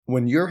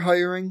When you're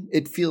hiring,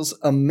 it feels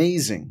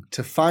amazing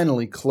to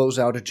finally close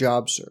out a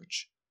job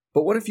search.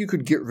 But what if you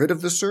could get rid of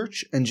the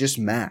search and just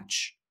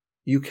match?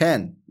 You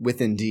can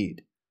with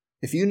Indeed.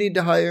 If you need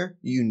to hire,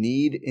 you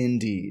need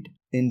Indeed.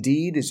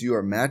 Indeed is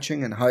your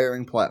matching and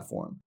hiring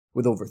platform.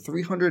 With over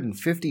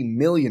 350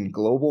 million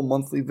global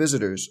monthly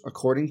visitors,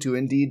 according to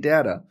Indeed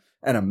data,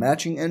 and a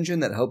matching engine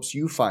that helps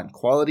you find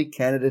quality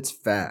candidates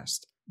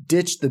fast.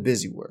 Ditch the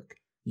busy work.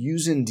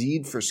 Use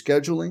Indeed for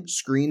scheduling,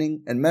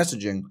 screening, and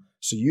messaging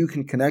so you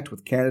can connect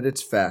with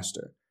candidates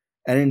faster.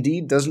 And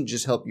Indeed doesn't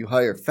just help you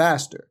hire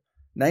faster.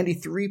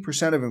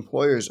 93% of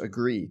employers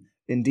agree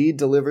Indeed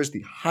delivers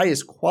the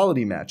highest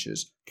quality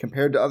matches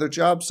compared to other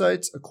job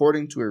sites,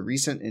 according to a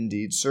recent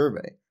Indeed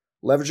survey.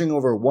 Leveraging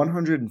over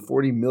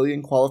 140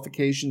 million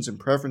qualifications and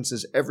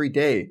preferences every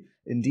day,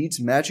 Indeed's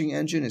matching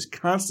engine is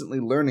constantly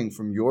learning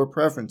from your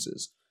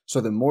preferences, so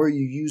the more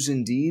you use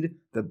Indeed,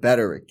 the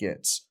better it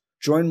gets.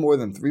 Join more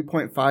than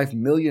 3.5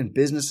 million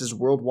businesses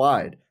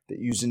worldwide that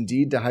use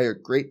Indeed to hire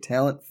great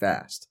talent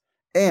fast.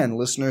 And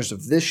listeners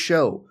of this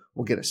show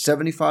will get a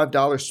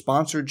 $75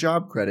 sponsored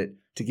job credit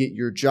to get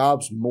your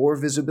jobs more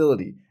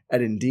visibility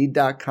at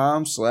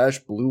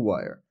Indeed.com/Blue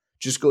Wire.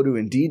 Just go to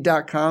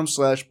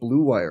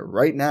Indeed.com/Blue Wire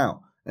right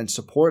now and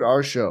support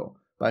our show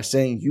by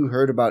saying you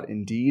heard about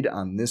Indeed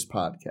on this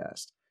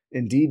podcast.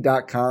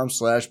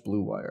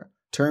 Indeed.com/Blue Wire.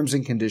 Terms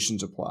and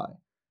conditions apply.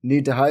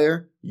 Need to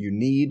hire? You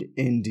need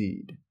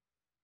Indeed.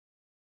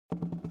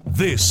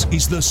 This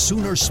is the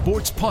Sooner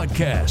Sports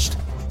Podcast,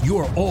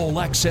 your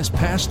all-access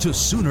pass to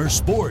Sooner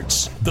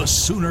Sports. The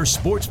Sooner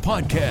Sports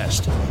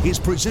Podcast is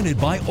presented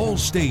by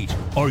Allstate.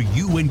 Are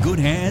you in good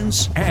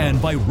hands?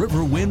 And by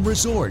Riverwind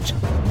Resort.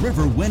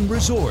 Riverwind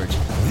Resort,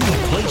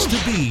 the place to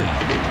be.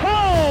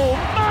 Oh,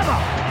 mama!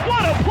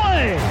 What a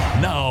play!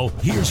 Now,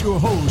 here's your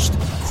host,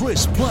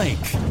 Chris Plank.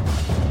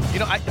 You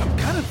know, I'm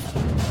kind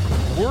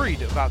of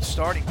worried about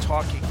starting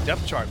talking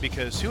depth chart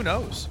because who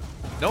knows?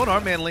 Knowing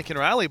our man Lincoln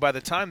Riley, by the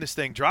time this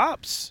thing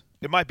drops,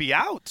 it might be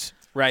out.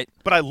 Right.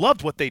 But I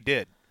loved what they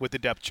did with the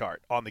depth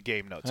chart on the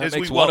game notes. That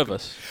makes one of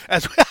us.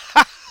 As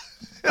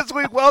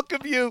we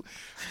welcome you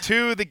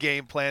to the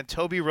game plan.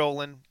 Toby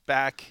Rowland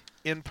back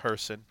in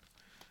person.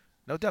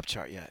 No depth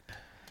chart yet.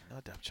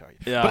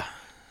 Yeah.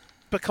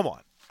 But come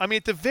on. I mean,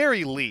 at the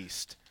very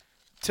least,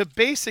 to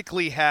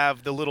basically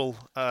have the little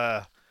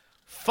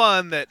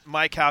fun that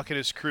Mike Houck and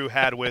his crew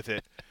had with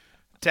it,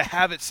 to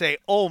have it say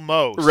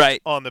almost right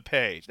on the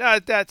page.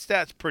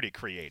 That's pretty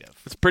creative.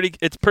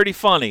 It's pretty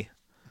funny.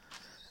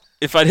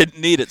 If I didn't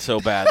need it so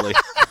badly.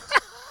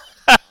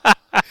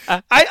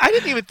 I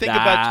didn't even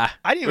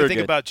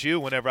think about you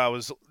whenever I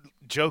was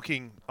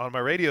joking on my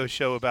radio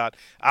show about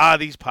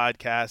these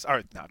podcasts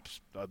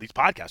these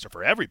podcasts are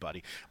for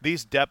everybody.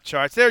 These depth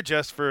charts, they're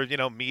just for,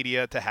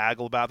 media to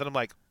haggle about. Then I'm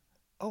like,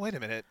 oh, wait a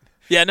minute.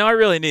 Yeah, no, I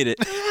really need it.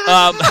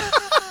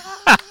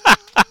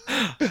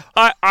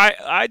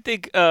 I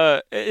think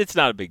it's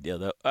not a big deal,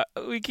 though.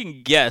 We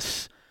can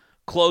guess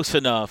close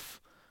enough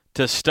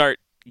to start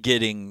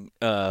getting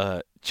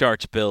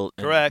charts built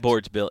and Correct.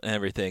 Boards built and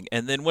everything.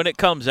 And then when it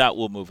comes out,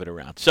 we'll move it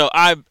around. So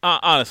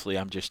honestly,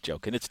 I'm just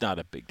joking. It's not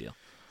a big deal.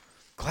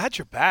 Glad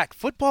you're back.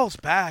 Football's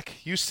back.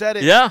 You said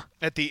it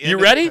at the end You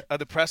ready? Of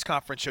the press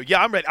conference show.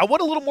 Yeah, I'm ready. I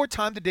want a little more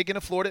time to dig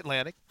into Florida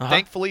Atlantic.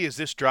 Thankfully, as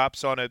this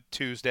drops on a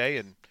Tuesday,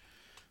 and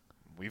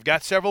we've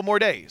got several more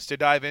days to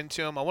dive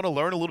into them. I want to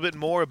learn a little bit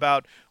more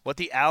about what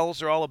the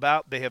Owls are all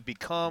about. They have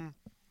become,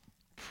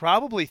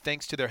 probably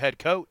thanks to their head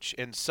coach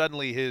and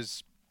suddenly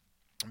his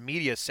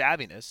media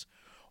savviness,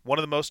 one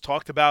of the most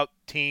talked about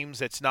teams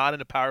that's not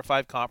in a Power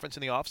 5 conference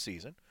in the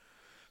offseason.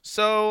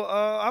 So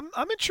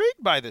I'm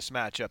intrigued by this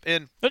matchup.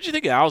 And don't you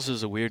think Owls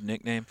is a weird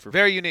nickname for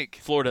very unique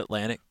Florida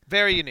Atlantic?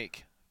 Very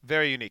unique.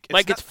 Very unique.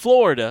 It's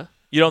Florida.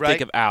 You don't right?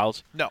 think of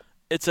Owls. No.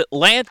 It's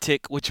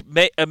Atlantic, which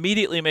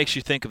immediately makes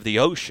you think of the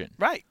ocean.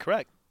 Right.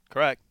 Correct.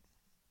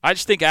 I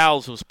just think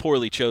Owls was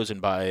poorly chosen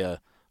by the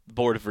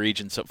Board of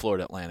Regents at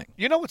Florida Atlantic.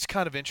 You know what's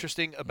kind of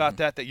interesting about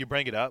that you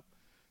bring it up?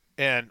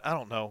 And I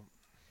don't know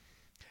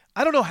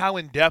how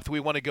in-depth we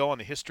want to go on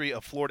the history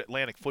of Florida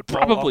Atlantic football.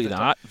 Probably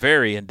not.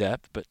 Very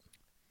in-depth, but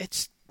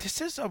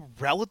this is a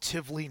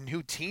relatively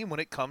new team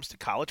when it comes to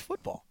college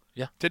football.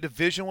 Yeah. To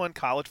Division I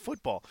college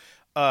football.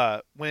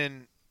 I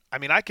can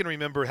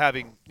remember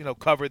having,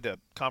 covered the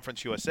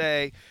Conference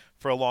USA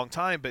for a long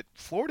time, but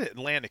Florida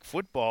Atlantic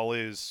football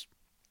it's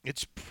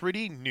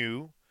pretty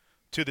new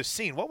to the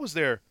scene. What was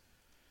do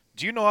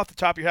you know off the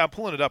top of your head? I'm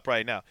pulling it up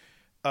right now.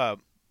 Do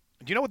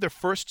you know what their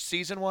first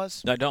season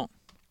was? I don't.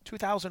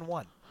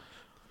 2001.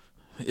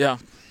 Yeah.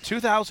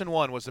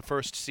 2001 was the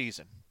first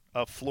season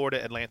of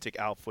Florida Atlantic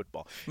Owl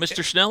football.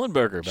 Mr.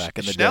 Schnellenberger back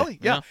in the day.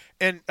 Yeah.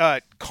 And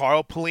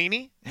Carl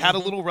Pelini had a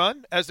little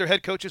run as their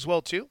head coach as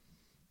well, too.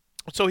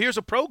 So here's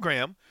a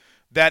program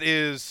that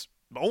is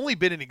only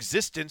been in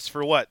existence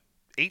for,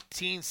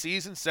 18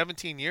 seasons,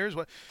 17 years?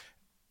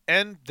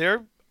 And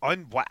they're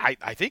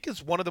I think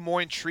is one of the more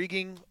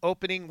intriguing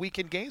opening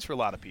weekend games for a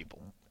lot of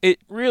people. It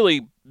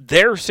really,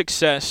 their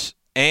success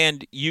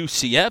and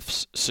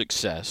UCF's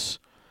success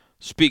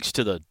speaks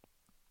to the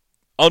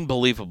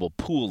unbelievable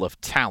pool of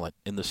talent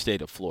in the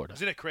state of Florida.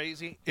 Isn't it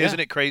crazy? Yeah. Isn't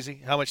it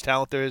crazy how much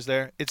talent there is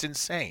there? It's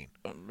insane.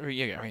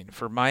 Yeah, I mean,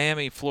 for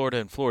Miami, Florida,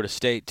 and Florida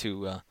State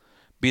to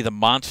be the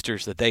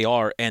monsters that they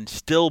are and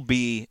still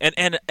be –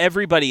 and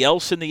everybody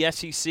else in the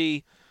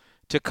SEC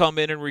to come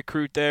in and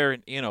recruit there.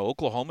 And,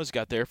 Oklahoma's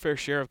got their fair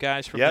share of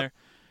guys from there.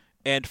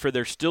 And for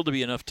there still to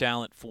be enough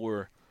talent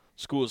for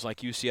schools like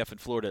UCF and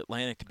Florida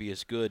Atlantic to be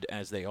as good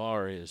as they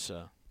are is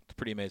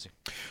pretty amazing.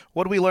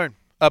 What do we learn?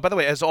 By the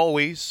way, as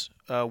always,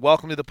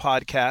 welcome to the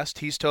podcast.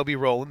 He's Toby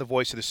Rowland, the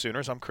voice of the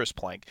Sooners. I'm Chris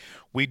Plank.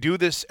 We do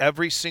this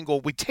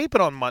we tape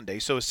it on Monday.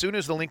 So as soon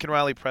as the Lincoln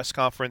Riley press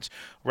conference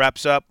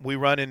wraps up, we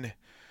run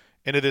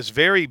into this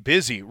very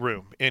busy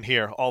room in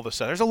here all of a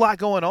sudden. There's a lot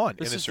going on in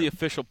this is room. the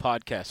official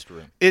podcast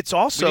room. It's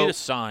also we need a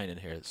sign in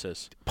here that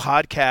says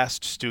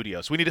Podcast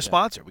Studios. We need a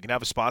sponsor. We can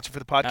have a sponsor for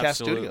the Podcast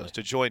Absolutely. Studios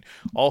to join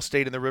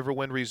Allstate and the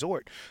Riverwind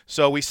Resort.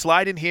 So we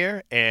slide in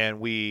here and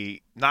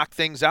we knock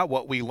things out,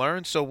 what we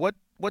learned. So what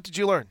did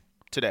you learn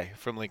today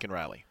from Lincoln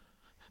Riley?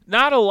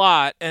 Not a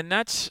lot, and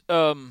that's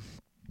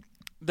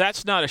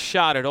not a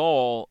shot at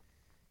all.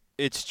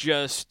 It's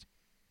just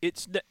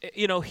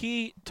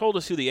he told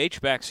us who the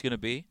H-back's going to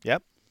be.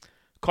 Yep.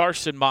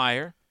 Carson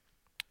Meyer.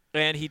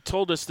 And he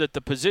told us that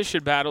the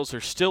position battles are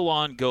still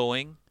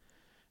ongoing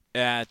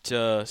at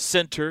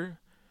center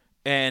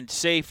and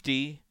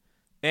safety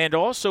and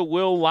also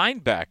will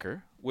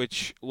linebacker,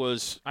 which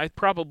was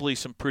probably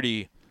some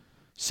pretty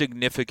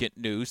significant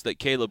news that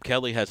Caleb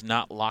Kelly has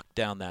not locked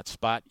down that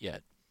spot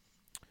yet.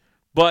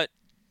 But,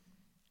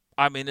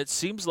 I mean, it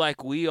seems like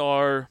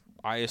I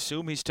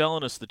assume he's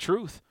telling us the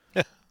truth.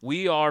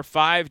 We are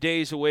 5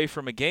 days away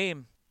from a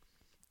game,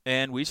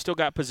 and we still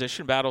got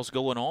position battles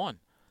going on.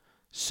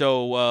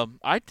 So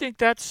I think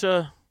that's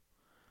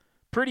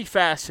pretty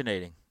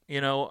fascinating.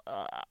 I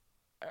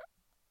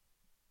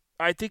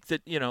think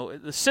that,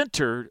 the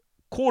center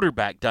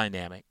quarterback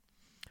dynamic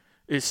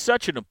is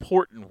such an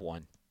important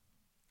one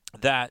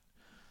that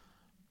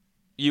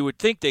you would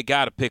think they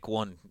got to pick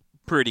one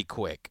pretty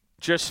quick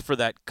just for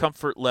that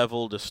comfort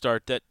level to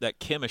start, that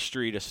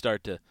chemistry to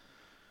start to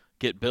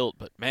get built.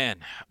 But, man,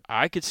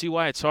 I could see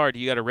why it's hard.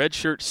 You got a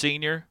redshirt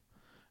senior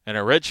and a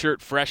redshirt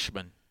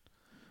freshman.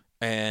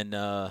 And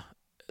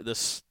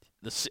as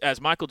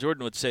Michael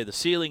Jordan would say, the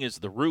ceiling is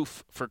the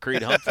roof for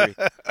Creed Humphrey.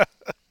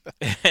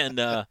 and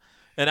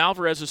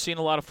Alvarez has seen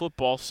a lot of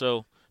football,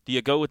 so do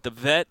you go with the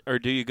vet or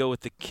do you go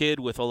with the kid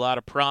with a lot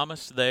of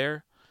promise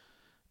there?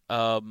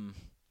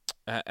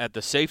 At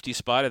the safety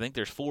spot, I think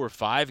there's 4 or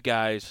 5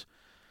 guys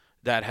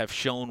that have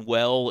shown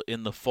well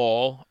in the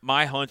fall.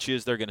 My hunch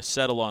is they're going to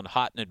settle on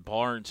Houghton and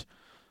Barnes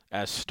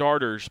as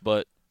starters,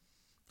 but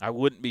I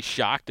wouldn't be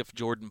shocked if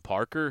Jordan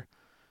Parker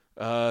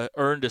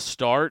earned a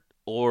start.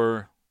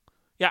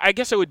 I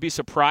guess I would be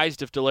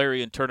surprised if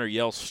Delarian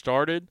Turner-Yell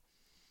started,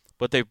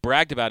 but they've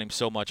bragged about him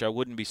so much I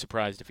wouldn't be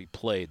surprised if he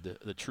played,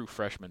 the true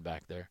freshman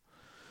back there.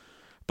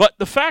 But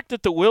the fact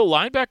that the will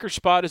linebacker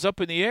spot is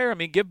up in the air, I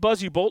mean, give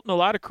Buzzy Bolton a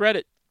lot of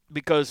credit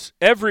because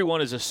everyone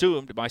has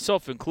assumed,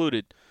 myself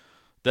included,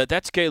 that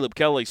that's Caleb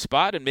Kelly's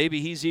spot, and maybe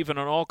he's even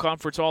an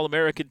all-conference,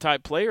 all-American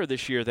type player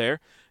this year there,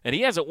 and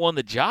he hasn't won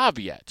the job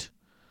yet.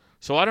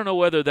 So I don't know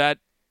whether that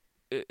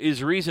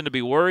is reason to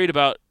be worried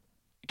about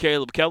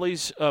Caleb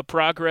Kelly's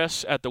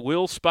progress at the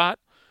will spot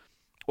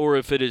or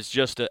if it is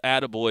just an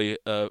attaboy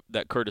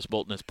that Curtis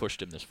Bolton has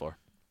pushed him this far.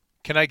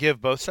 Can I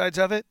give both sides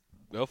of it?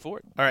 Go for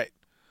it. All right.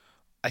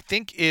 I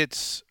think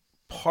it's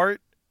part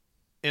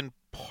and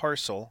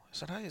parcel.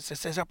 Is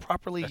that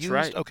properly That's used?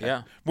 right. Okay.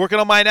 Yeah. Working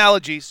on my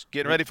analogies,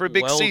 getting ready for a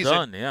big season.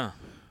 Well done, yeah.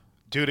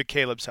 Due to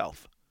Caleb's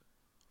health.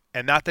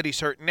 And not that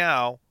he's hurt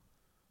now,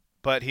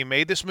 but he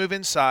made this move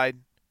inside.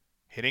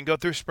 He didn't go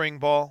through spring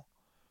ball.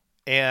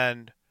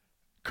 And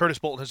Curtis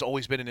Bolton has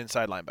always been an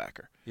inside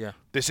linebacker. Yeah.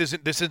 This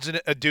isn't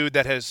a dude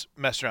that has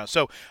messed around.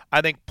 So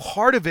I think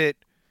part of it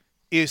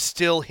is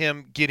still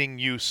him getting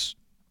used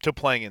to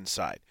playing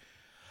inside.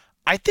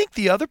 I think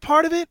the other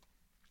part of it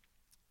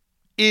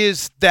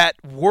is that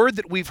word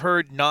that we've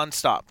heard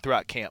nonstop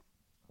throughout camp.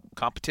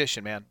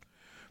 Competition, man.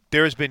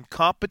 There has been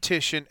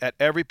competition at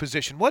every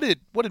position. What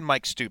did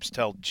Mike Stoops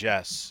tell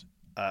Jess?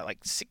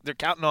 They're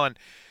counting on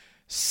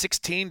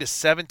 16 to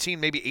 17,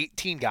 maybe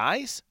 18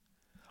 guys?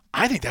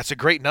 I think that's a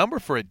great number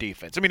for a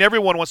defense. I mean,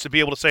 everyone wants to be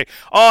able to say,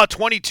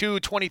 22,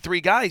 23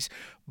 guys,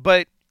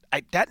 but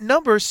that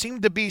number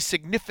seemed to be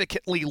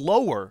significantly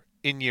lower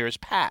in years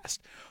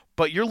past.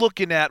 But you're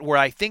looking at where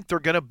I think they're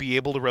going to be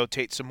able to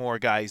rotate some more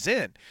guys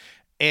in.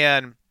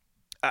 And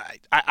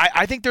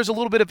I think there's a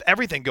little bit of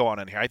everything going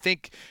on here. I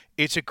think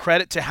it's a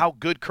credit to how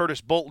good Curtis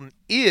Bolton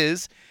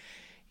is.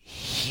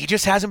 He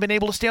just hasn't been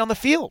able to stay on the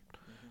field.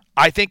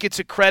 I think it's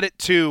a credit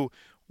to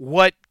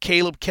what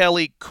Caleb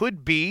Kelly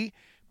could be.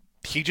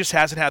 He just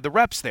hasn't had the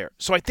reps there.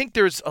 So I think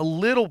there's a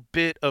little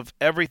bit of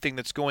everything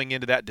that's going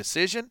into that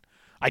decision.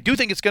 I do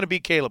think it's going to be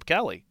Caleb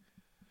Kelly.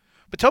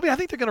 But, Toby, I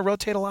think they're going to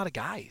rotate a lot of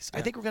guys.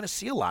 Yeah. I think we're going to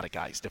see a lot of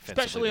guys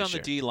defensively especially on the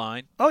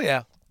D-line. Oh,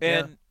 yeah.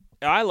 And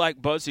I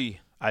like Buzzy.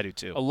 I do,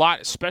 too. A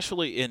lot,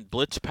 especially in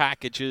blitz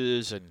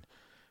packages. And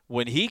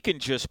when he can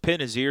just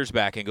pin his ears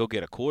back and go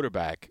get a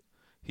quarterback,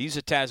 He's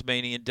a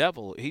Tasmanian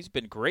devil. He's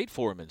been great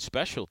for him in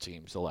special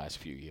teams the last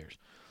few years.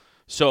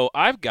 So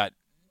I've got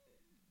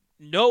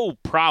no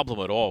problem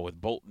at all with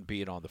Bolton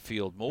being on the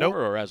field more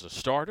or as a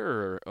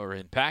starter or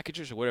in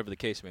packages or whatever the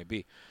case may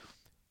be.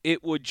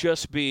 It would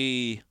just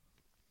be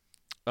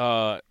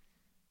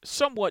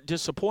somewhat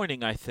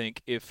disappointing, I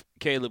think, if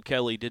Caleb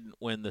Kelly didn't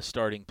win the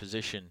starting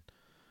position,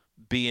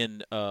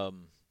 being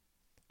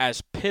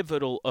as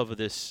pivotal of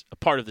a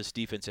part of this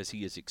defense as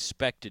he is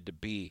expected to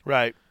be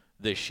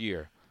this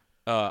year.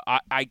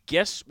 I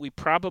guess we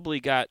probably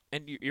got,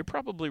 and you're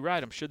probably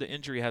right, I'm sure the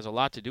injury has a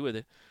lot to do with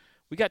it.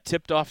 We got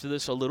tipped off to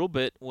this a little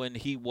bit when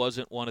he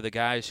wasn't one of the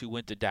guys who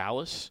went to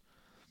Dallas,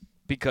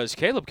 because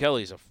Caleb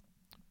Kelly's a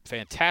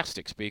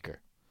fantastic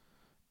speaker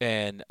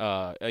and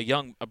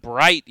a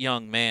bright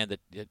young man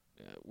that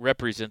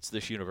represents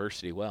this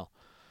university well.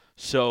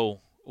 So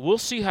we'll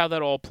see how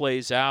that all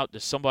plays out.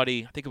 Does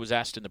somebody, I think it was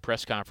asked in the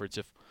press conference,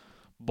 if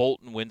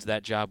Bolton wins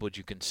that job, would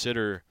you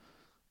consider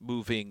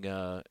moving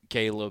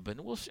Caleb?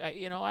 And we'll,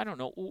 I don't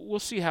know. We'll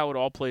see how it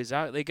all plays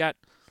out. They got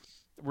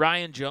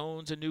Ryan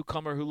Jones, a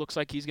newcomer who looks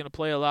like he's going to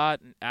play a lot,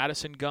 and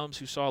Addison Gums,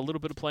 who saw a little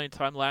bit of playing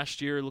time last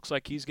year, looks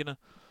like he's going to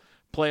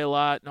play a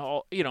lot. And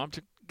all,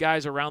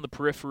 guys around the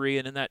periphery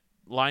and in that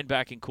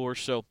linebacking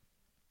course. So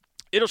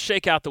it'll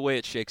shake out the way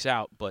it shakes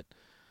out, but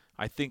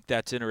I think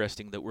that's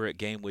interesting that we're at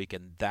game week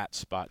and that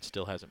spot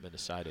still hasn't been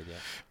decided yet.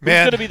 Who's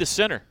going to be the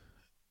center?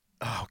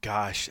 Oh,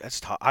 gosh, that's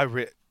tough.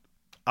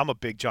 I'm a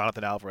big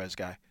Jonathan Alvarez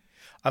guy.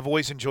 I've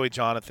always enjoyed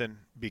Jonathan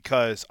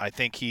because I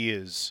think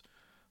he's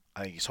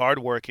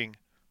hardworking.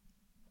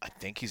 I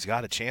think he's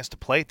got a chance to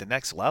play at the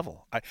next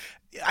level.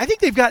 I think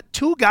they've got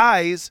two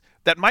guys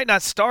that might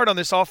not start on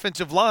this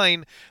offensive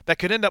line that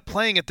could end up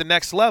playing at the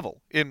next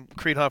level in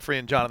Creed Humphrey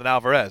and Jonathan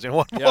Alvarez. And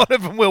one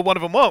of them will, one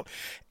of them won't.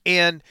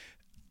 And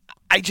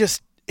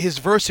his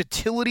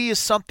versatility is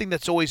something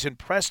that's always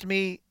impressed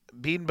me.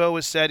 Beanbo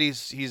has said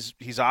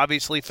he's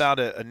obviously found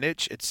a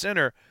niche at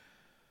center.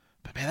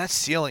 But, man, that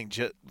ceiling,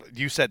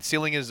 you said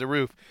ceiling is the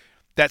roof.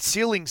 That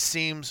ceiling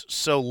seems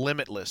so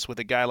limitless with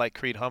a guy like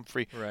Creed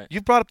Humphrey. Right.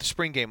 You've brought up the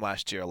spring game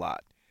last year a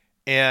lot.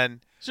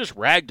 And it's just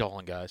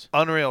ragdolling guys.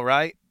 Unreal,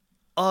 right?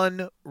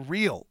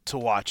 Unreal to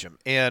watch him.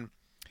 And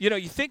you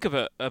think of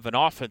an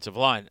offensive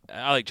line.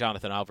 I like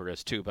Jonathan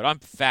Alvarez too, but I'm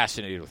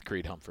fascinated with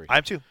Creed Humphrey.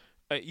 I'm too.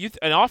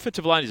 An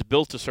offensive line is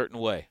built a certain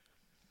way.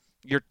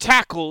 Your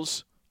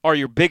tackles are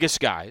your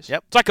biggest guys.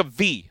 Yep. It's like a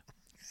V.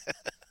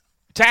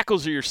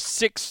 Tackles are your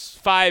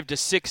 6'5" to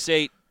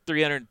 6'8",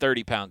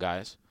 330-pound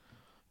guys.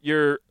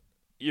 Your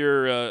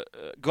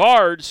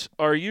guards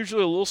are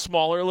usually a little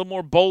smaller, a little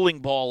more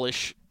bowling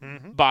ball-ish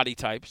body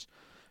types.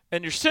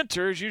 And your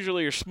center is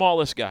usually your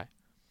smallest guy.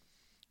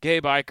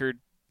 Gabe Eichert,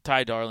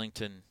 Ty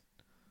Darlington.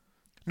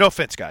 No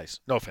offense, guys.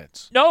 No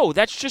offense. No,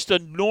 that's just a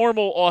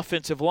normal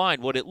offensive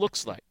line, what it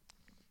looks like.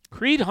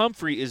 Creed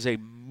Humphrey is a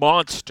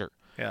monster.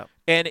 Yeah.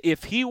 And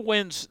if he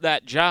wins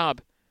that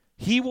job,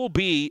 he will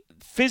be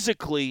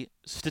physically,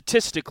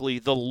 statistically,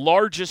 the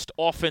largest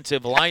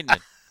offensive lineman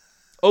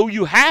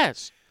OU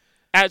has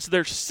as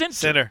their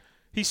center.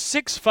 He's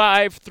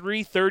 6'5",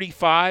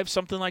 335,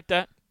 something like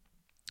that.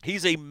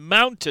 He's a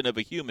mountain of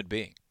a human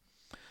being.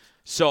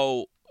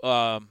 So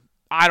I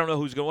don't know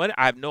who's going to win it.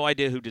 I have no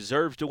idea who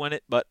deserves to win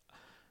it, but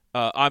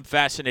I'm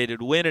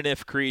fascinated when and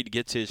if Creed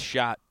gets his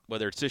shot,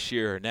 whether it's this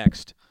year or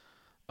next,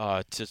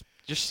 to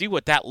just see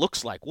what that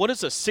looks like. What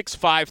does a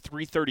 6'5",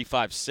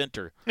 335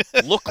 center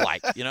look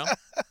like,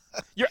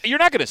 You're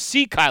not going to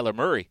see Kyler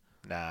Murray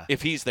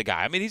if he's the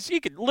guy. I mean, he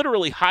could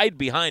literally hide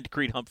behind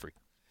Creed Humphrey.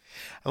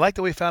 I like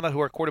that we found out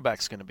who our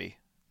quarterback's going to be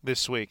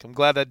this week. I'm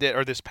glad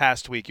this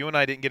past week. You and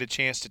I didn't get a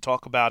chance to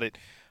talk about it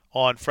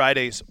on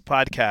Friday's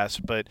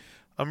podcast, but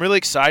I'm really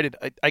excited.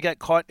 I got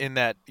caught in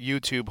that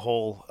YouTube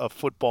hole of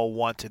football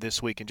want to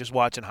this week and just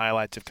watching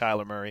highlights of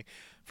Kyler Murray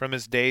from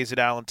his days at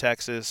Allen,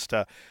 Texas,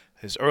 to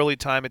his early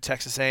time at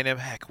Texas A&M.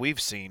 Heck,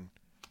 we've seen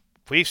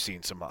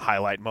some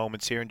highlight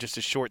moments here in just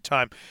a short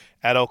time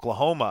at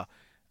Oklahoma.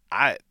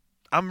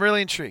 I'm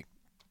really intrigued.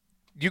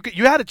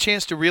 You had a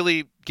chance to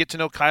really get to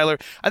know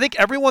Kyler. I think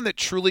everyone that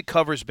truly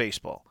covers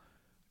baseball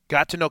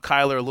got to know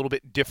Kyler a little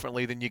bit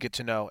differently than you get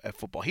to know at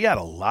football. He had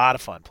a lot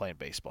of fun playing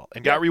baseball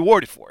and got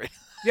rewarded for it.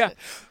 Yeah.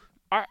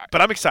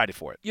 But I'm excited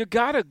for it. You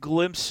got a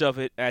glimpse of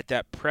it at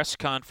that press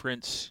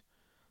conference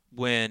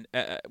when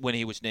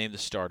he was named the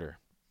starter.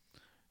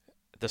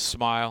 The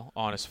smile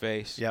on his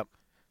face. Yep.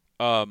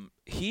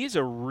 He's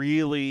a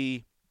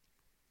really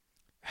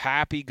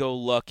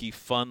happy-go-lucky,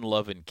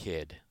 fun-loving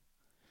kid.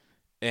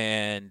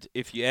 And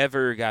if you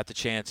ever got the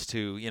chance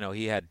to,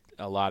 he had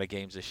a lot of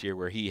games this year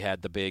where he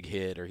had the big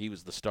hit or he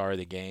was the star of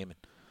the game. And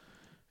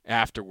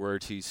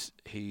afterwards,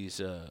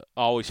 he's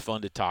always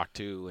fun to talk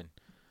to,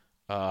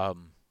 and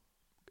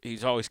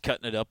he's always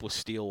cutting it up with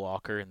Steel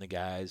Walker and the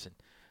guys. And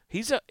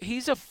he's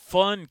a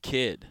fun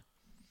kid.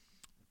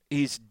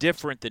 He's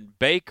different than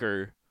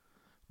Baker,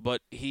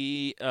 but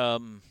he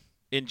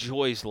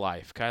enjoys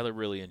life. Kyler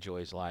really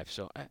enjoys life.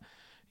 So,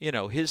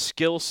 his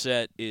skill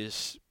set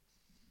is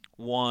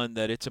one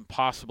that it's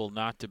impossible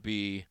not to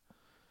be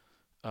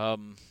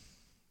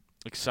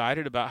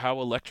excited about how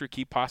electric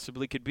he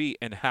possibly could be,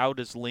 and how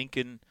does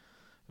Lincoln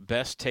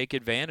best take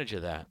advantage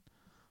of that.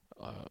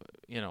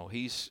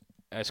 He's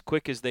as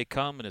quick as they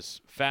come and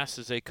as fast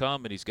as they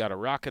come, and he's got a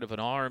rocket of an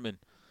arm, and,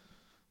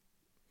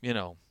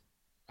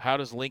 how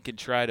does Lincoln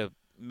try to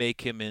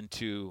make him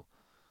into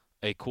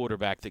a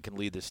quarterback that can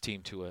lead this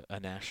team to a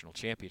national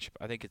championship?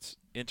 I think it's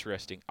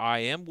interesting. I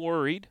am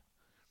worried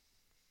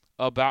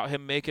about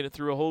him making it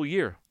through a whole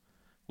year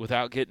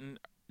without getting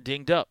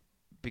dinged up,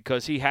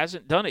 because he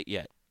hasn't done it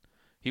yet.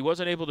 He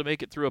wasn't able to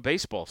make it through a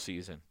baseball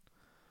season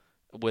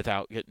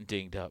without getting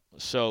dinged up.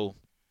 So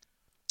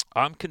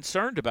I'm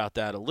concerned about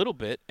that a little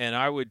bit, and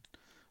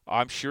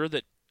I'm sure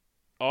that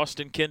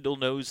Austin Kendall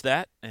knows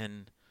that,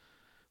 and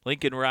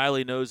Lincoln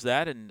Riley knows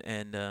that,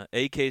 and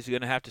AK is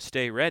going to have to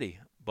stay ready.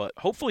 But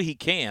hopefully he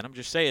can. I'm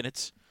just saying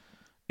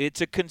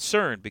it's a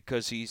concern,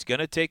 because he's going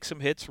to take some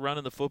hits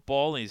running the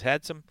football, and he's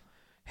had some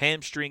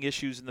hamstring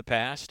issues in the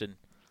past, and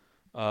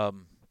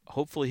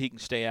hopefully he can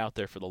stay out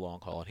there for the long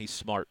haul, and he's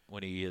smart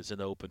when he is in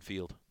the open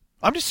field.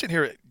 I'm just sitting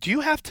here. Do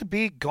you have to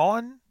be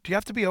gone? Do you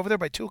have to be over there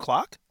by 2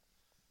 o'clock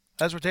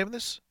as we're taping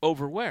this?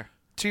 Over where?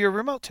 To your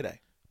remote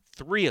today.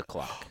 3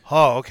 o'clock.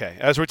 Oh, okay.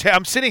 As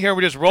I'm sitting here,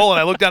 we're just rolling.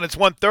 I look down, it's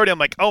 1:30. I'm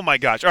like, oh, my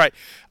gosh. All right.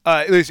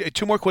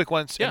 2 more quick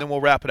ones, and then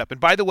we'll wrap it up.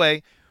 And by the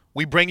way,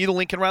 we bring you the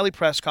Lincoln Riley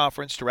press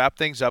conference to wrap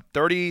things up.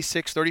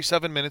 36,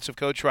 37 minutes of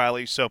Coach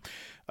Riley. So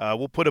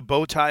we'll put a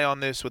bow tie on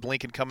this with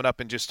Lincoln coming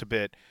up in just a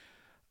bit.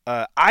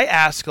 I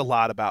ask a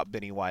lot about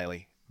Benny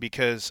Wiley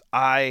because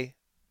I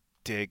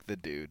dig the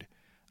dude.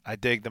 I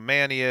dig the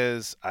man he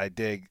is. I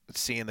dig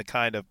seeing the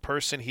kind of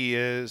person he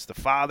is, the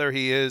father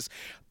he is.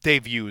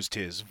 They've used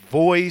his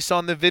voice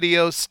on the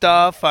video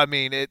stuff. I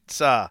mean,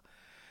 it's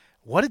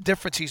what a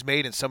difference he's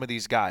made in some of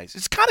these guys.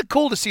 It's kind of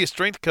cool to see a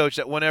strength coach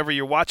that whenever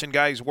you're watching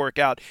guys work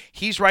out,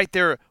 he's right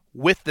there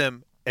with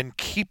them and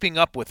keeping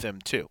up with them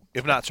too,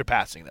 if not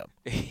surpassing them.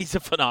 He's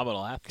a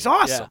phenomenal athlete. He's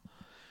awesome. Yeah.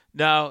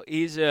 No,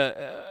 he's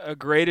a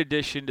great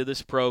addition to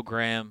this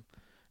program.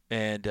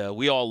 And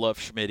we all love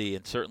Schmitty,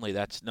 and certainly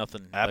that's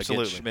nothing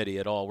against Schmitty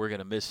at all. We're going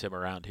to miss him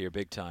around here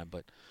big time.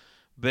 But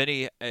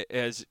Benny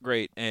is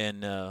great,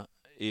 and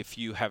if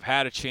you haven't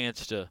had a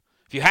chance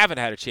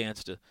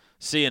to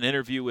see an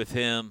interview with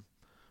him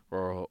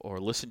or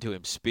listen to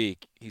him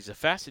speak, he's a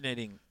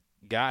fascinating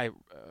guy.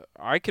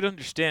 I could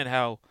understand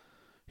how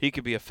he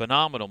could be a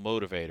phenomenal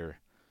motivator.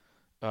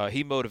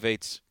 He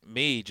motivates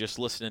me just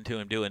listening to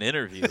him do an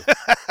interview.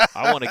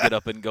 I want to get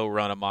up and go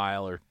run a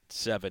mile or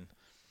 7.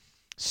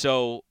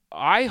 So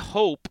I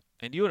hope,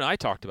 and you and I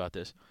talked about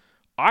this,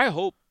 I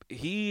hope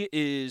he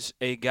is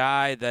a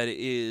guy that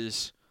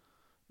is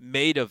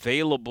made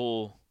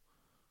available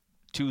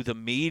to the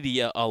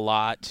media a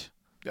lot.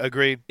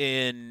 Agreed.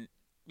 In,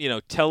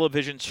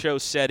 television show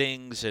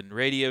settings and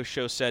radio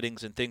show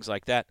settings and things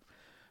like that,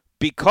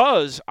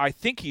 because I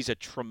think he's a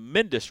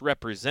tremendous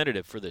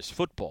representative for this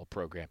football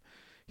program.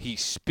 He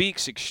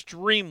speaks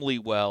extremely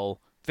well,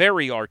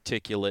 very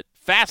articulate,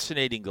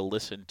 fascinating to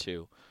listen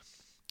to.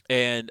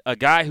 And a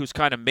guy who's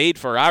kind of made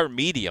for our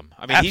medium.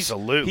 I mean,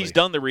 absolutely. He's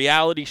done the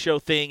reality show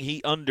thing.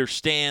 He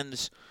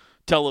understands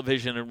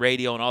television and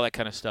radio and all that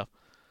kind of stuff.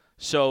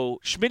 So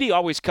Schmitty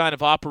always kind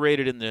of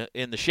operated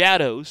in the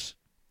shadows.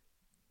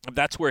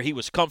 That's where he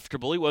was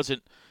comfortable.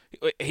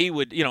 He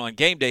would, on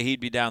game day,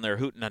 he'd be down there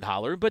hooting and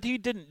hollering, but he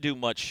didn't do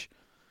much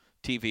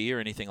TV or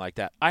anything like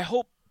that. I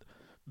hope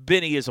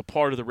Benny is a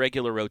part of the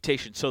regular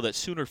rotation so that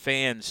Sooner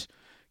fans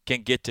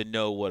can get to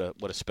know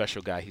what a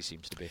special guy he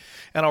seems to be.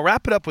 And I'll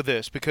wrap it up with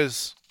this,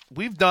 because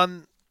we've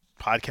done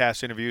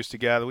podcast interviews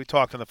together. We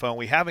talked on the phone.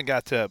 We haven't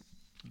got to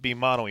be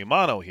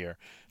mano-a-mano here.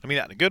 I mean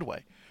that in a good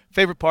way.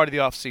 Favorite part of the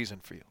off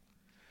season for you?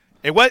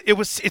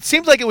 It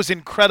seems like it was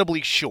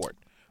incredibly short,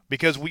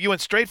 because you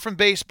went straight from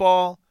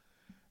baseball.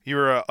 You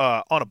were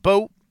on a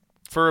boat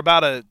for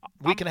about a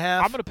week and a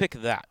half. I'm going to pick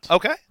that.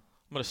 Okay.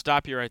 I'm going to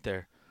stop you right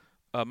there.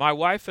 My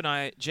wife and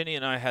I, Jenny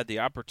and I, had the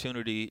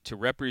opportunity to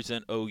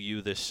represent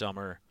OU this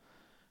summer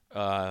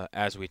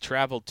as we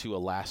traveled to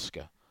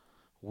Alaska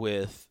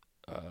with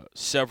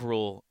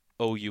several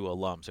OU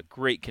alums, a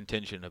great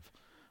contingent of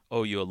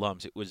OU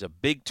alums. It was a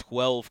Big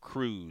 12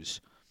 cruise,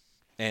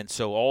 and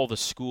so all the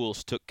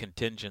schools took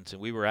contingents,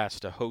 and we were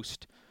asked to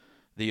host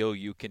the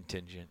OU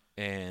contingent.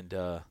 And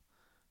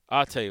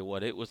I'll tell you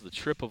what, it was the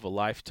trip of a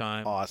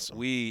lifetime. Awesome.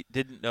 We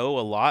didn't know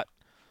a lot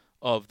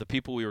of the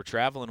people we were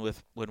traveling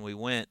with when we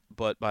went,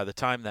 but by the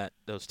time that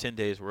those 10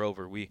 days were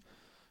over, we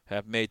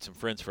have made some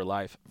friends for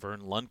life.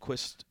 Vern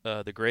Lundquist,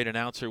 the great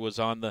announcer, was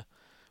on the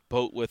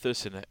boat with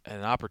us, and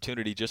an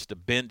opportunity just to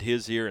bend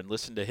his ear and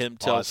listen to him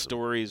tell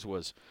stories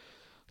was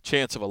a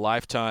chance of a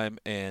lifetime.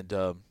 And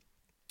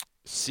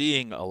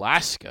seeing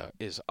Alaska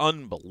is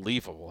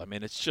unbelievable. I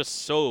mean, it's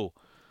just so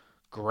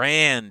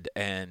grand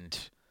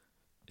and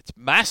it's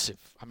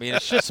massive. I mean,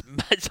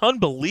 it's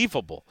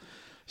unbelievable.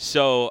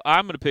 So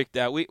I'm going to pick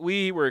that.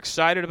 We were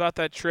excited about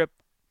that trip.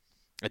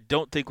 I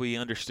don't think we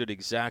understood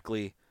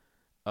exactly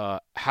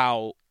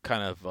how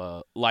kind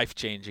of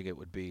life-changing it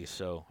would be.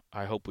 So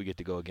I hope we get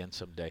to go again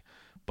someday.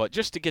 But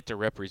just to get to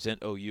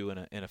represent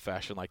OU in a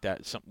fashion like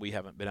that is something we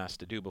haven't been asked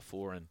to do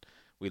before, and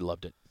we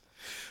loved it.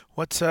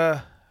 What's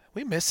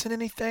we missing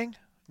anything?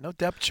 No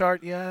depth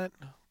chart yet?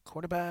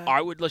 Quarterback?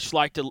 I would just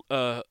like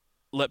to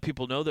let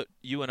people know that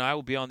you and I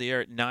will be on the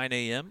air at 9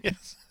 a.m.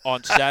 Yes.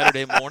 on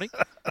Saturday morning.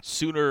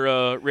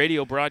 Sooner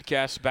radio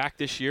broadcast back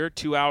this year,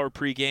 2-hour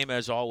pregame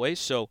as always.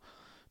 So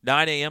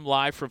 9 a.m.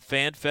 live from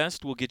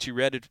FanFest. We'll get you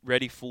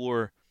ready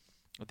for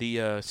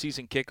the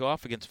season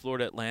kickoff against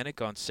Florida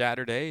Atlantic on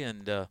Saturday,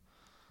 and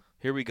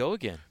here we go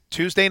again.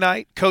 Tuesday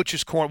night,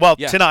 Coach's Corner. Well,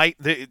 yeah. Tonight,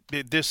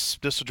 this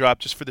will drop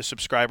just for the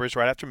subscribers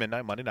right after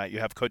midnight, Monday night. You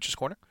have Coach's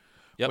Corner,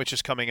 yep. which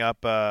is coming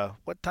up.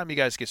 What time you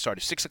guys get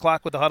started? 6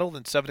 o'clock with the huddle,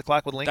 then 7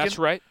 o'clock with Lincoln? That's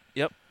right.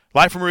 Yep.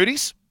 Live from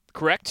Rudy's?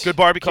 Correct. Good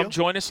barbecue. Come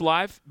join us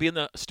live. Be in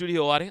the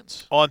studio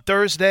audience. On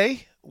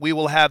Thursday, we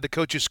will have the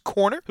Coach's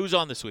Corner. Who's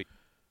on this week?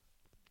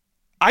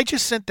 I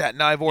just sent that,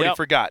 and I've already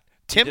forgot.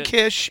 Tim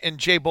Kish and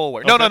Jay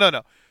Boulware. Okay.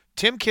 No.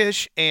 Tim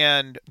Kish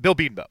and Bill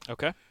Bedenbaugh.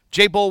 Okay.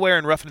 Jay Boulware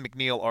and Ruffin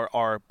McNeil are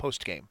our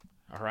post-game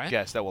All right.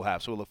 guests that we'll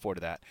have, so we'll look forward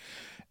to that.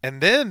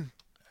 And then,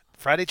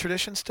 Friday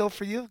tradition still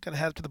for you? Going to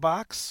head to the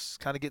box,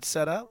 kind of get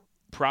set up?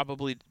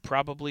 Probably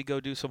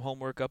go do some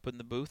homework up in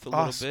the booth a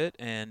little bit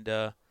and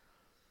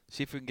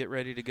see if we can get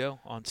ready to go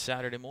on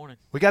Saturday morning.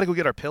 We got to go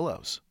get our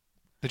pillows.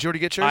 Did you already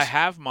get yours? I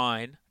have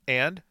mine.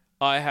 And?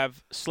 I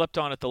have slept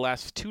on it the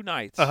last 2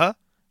 nights. Uh-huh.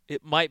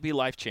 It might be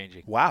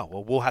life-changing. Wow.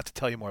 Well, we'll have to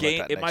tell you more about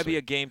that It might next be a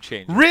week. game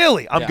changer.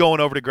 Really? I'm Yeah. going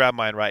over to grab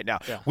mine right now.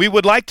 Yeah. We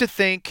would like to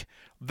thank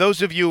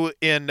those of you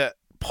in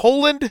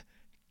Poland,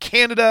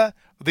 Canada,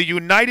 the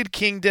United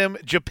Kingdom,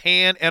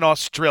 Japan, and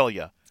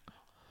Australia.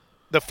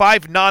 The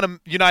 5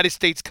 non-United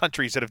States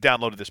countries that have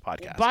downloaded this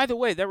podcast. By the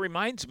way, that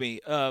reminds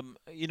me,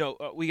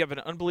 we have an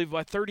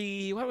unbelievable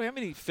 30 – how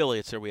many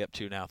affiliates are we up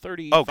to now?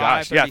 35? Oh,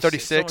 gosh. 36, Yeah,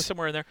 36.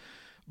 Somewhere in there.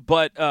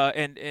 But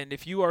and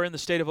if you are in the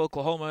state of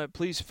Oklahoma,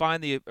 please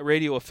find the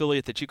radio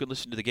affiliate that you can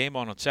listen to the game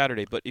on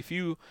Saturday. But if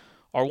you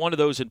are one of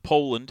those in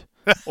Poland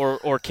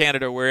or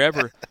Canada or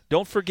wherever,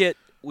 don't forget,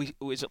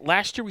 was it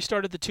last year we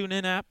started the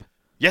TuneIn app?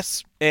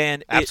 Yes.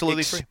 And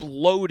absolutely it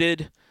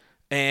exploded.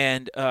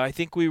 And I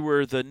think we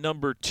were the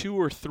number 2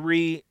 or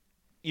 3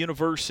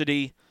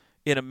 university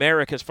in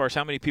America as far as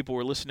how many people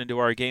were listening to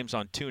our games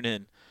on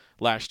TuneIn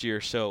last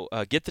year. So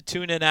get the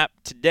TuneIn app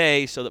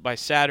today so that by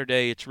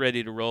Saturday it's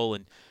ready to roll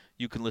and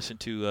you can listen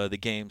to the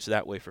games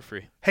that way for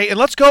free. Hey, and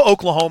let's go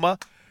Oklahoma.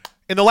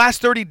 In the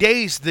last 30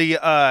 days,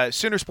 the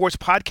Sooner Sports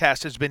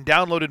podcast has been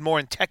downloaded more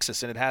in Texas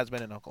than it has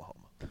been in Oklahoma.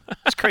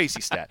 It's crazy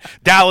stat.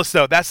 Dallas,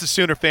 though, that's the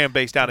Sooner fan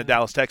base down in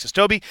Dallas, Texas.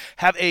 Toby,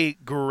 have a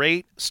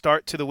great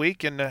start to the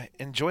week and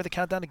enjoy the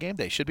countdown to game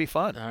day. Should be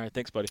fun. All right,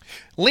 thanks, buddy.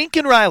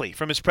 Lincoln Riley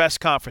from his press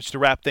conference to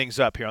wrap things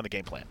up here on the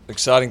Game Plan.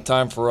 Exciting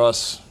time for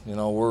us.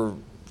 We're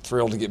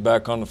thrilled to get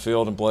back on the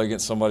field and play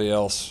against somebody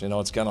else.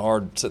 It's kind of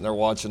hard sitting there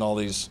watching all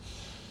these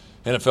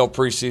NFL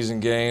preseason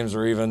games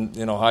or even,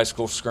 high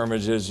school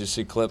scrimmages. You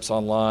see clips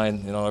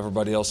online,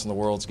 everybody else in the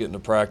world's getting to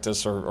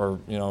practice or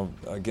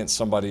against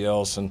somebody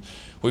else. And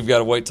we've got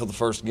to wait till the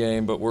first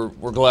game, but we're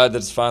glad that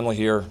it's finally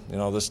here.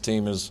 This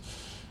team is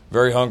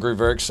very hungry,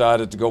 very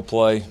excited to go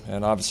play,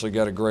 and obviously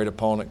got a great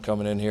opponent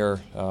coming in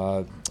here,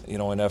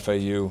 in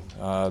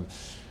FAU.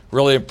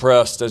 Really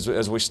impressed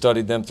as we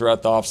studied them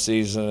throughout the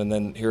offseason and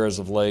then here as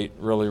of late,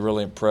 really,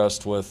 really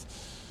impressed with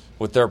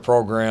their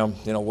program,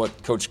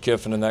 what Coach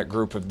Kiffin and that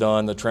group have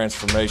done, the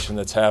transformation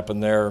that's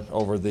happened there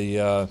over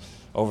the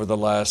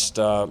last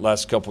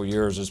couple of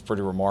years is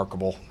pretty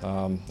remarkable.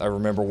 I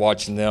remember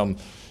watching them,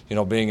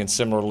 being in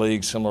similar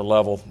leagues, similar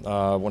level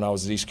when I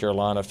was at East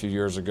Carolina a few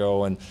years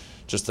ago, and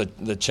just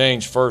the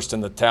change first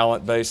in the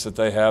talent base that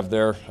they have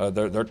there.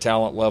 Their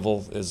talent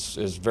level is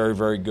very,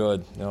 very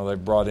good.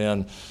 They've brought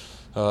in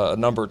a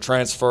number of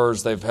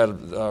transfers. They've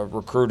had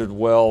recruited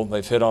well.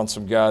 They've hit on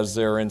some guys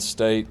there in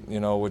state,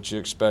 which you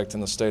expect in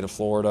the state of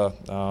Florida.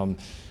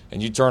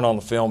 And you turn on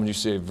the film and you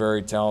see a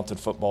very talented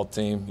football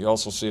team. You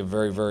also see a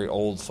very, very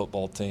old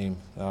football team.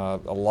 A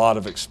lot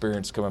of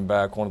experience coming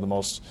back, one of the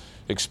most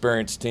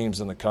experienced teams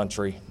in the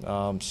country.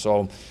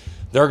 So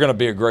they're going to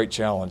be a great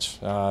challenge.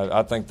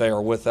 I think they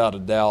are without a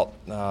doubt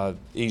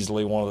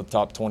easily one of the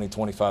top 20,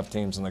 25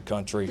 teams in the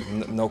country.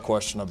 No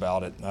question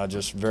about it.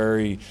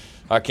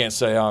 I can't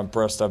say how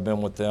impressed I've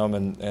been with them,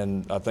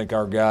 and I think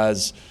our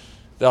guys,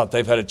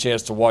 they've had a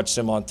chance to watch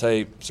them on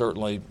tape,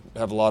 certainly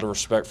have a lot of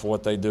respect for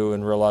what they do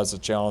and realize the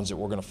challenge that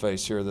we're going to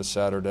face here this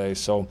Saturday.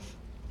 So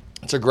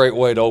it's a great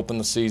way to open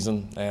the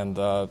season and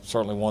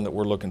certainly one that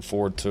we're looking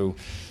forward to.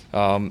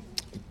 A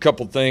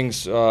couple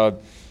things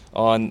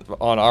on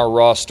our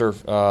roster.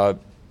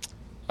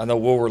 I know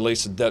we'll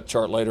release a depth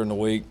chart later in the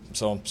week,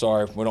 so I'm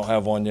sorry we don't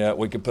have one yet.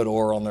 We could put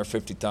Orr on there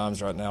 50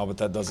 times right now, but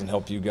that doesn't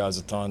help you guys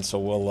a ton. So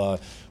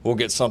we'll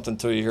get something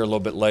to you here a little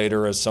bit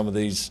later as some of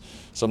these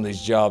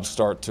jobs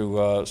start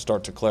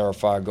to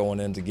clarify going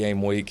into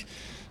game week.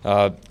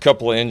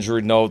 Couple of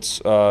injury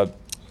notes.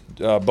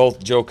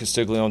 Both Joe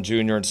Castiglione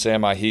Jr. and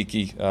Sam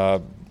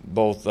Ihiki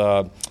both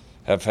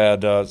have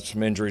had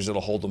some injuries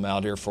that'll hold them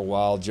out here for a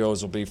while.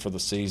 Joe's will be for the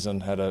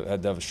season. Had to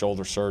have a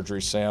shoulder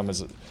surgery. Sam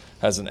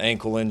has an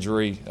ankle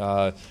injury.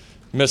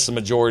 miss the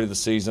majority of the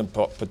season,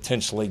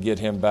 potentially get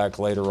him back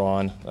later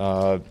on,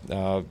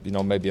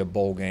 maybe a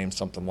bowl game,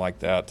 something like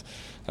that.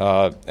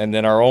 And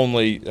then our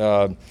only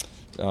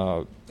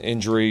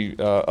injury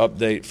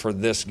update for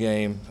this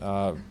game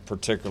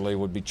particularly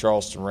would be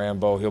Charleston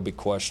Rambo. He'll be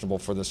questionable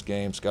for this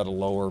game. He's got a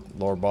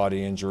lower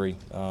body injury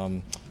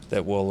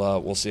that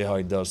we'll see how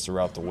he does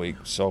throughout the week.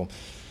 So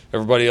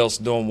everybody else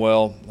doing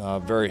well,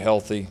 very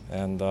healthy,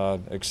 and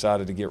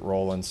excited to get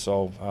rolling.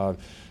 So a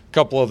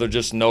couple other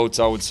just notes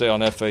I would say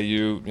on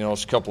FAU.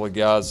 It's a couple of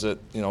guys that,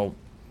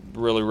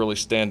 really, really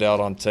stand out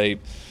on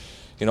tape.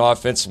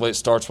 Offensively it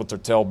starts with their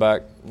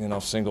tailback,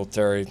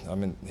 Singletary. I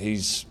mean,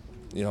 he's,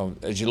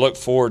 as you look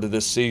forward to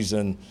this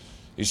season,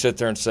 you sit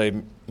there and say,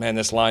 man,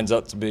 this lines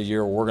up to be a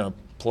year where we're going to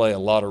play a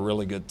lot of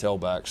really good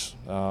tailbacks.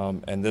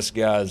 And this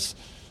guy's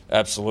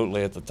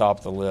absolutely at the top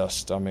of the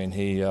list. I mean,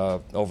 he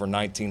over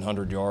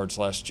 1,900 yards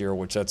last year,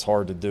 which that's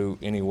hard to do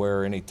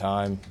anywhere,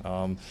 anytime.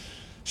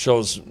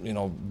 Shows,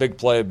 big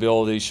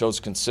playability, shows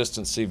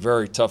consistency,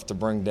 very tough to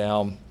bring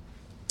down.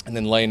 And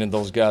then Lane and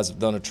those guys have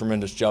done a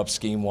tremendous job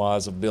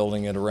scheme-wise of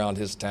building it around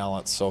his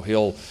talents. So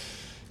he'll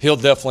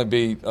definitely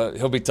be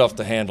he'll be tough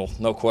to handle,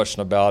 no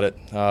question about it.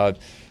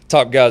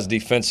 Top guys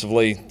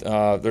defensively,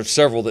 there's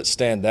several that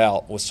stand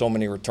out with so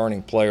many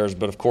returning players,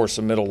 but of course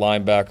the middle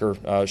linebacker,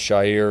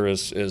 Shair,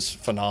 is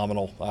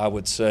phenomenal. I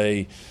would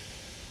say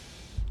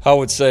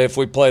if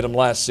we played him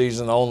last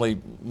season, the only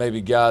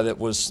maybe guy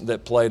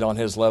that played on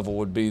his level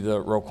would be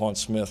the Roquan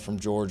Smith from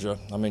Georgia.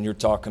 I mean, you're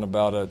talking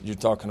about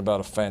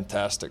a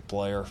fantastic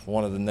player,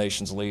 one of the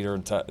nation's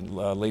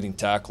leading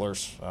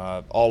tacklers,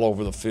 all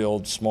over the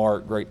field,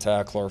 smart, great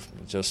tackler,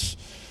 just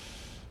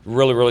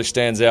really, really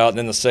stands out. And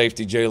then the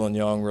safety, Jalen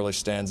Young, really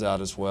stands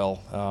out as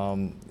well.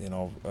 An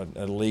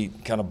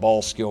elite kind of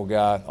ball skill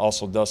guy,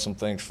 also does some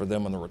things for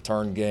them in the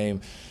return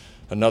game.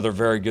 Another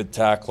very good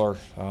tackler,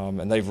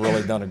 and they've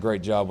really done a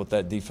great job with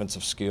that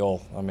defensive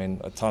skill. I mean,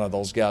 a ton of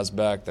those guys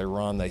back, they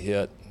run, they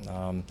hit.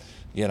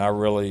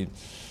 Again,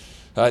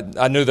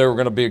 I knew they were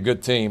going to be a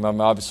good team. I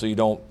mean, obviously you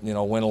don't,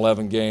 win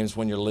 11 games,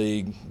 win your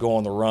league, go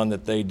on the run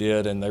that they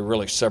did, and they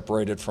really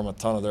separated from a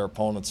ton of their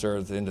opponents there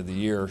at the end of the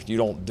year. You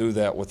don't do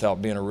that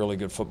without being a really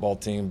good football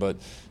team, but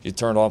you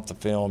turn off the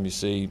film, you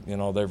see,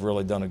 they've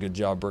really done a good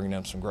job bringing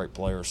in some great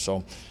players.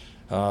 So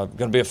going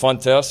to be a fun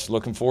test.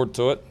 Looking forward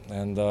to it.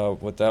 And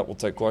with that, we'll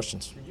take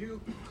questions. Can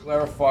you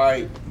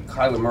clarify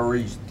Kyler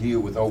Murray's deal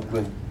with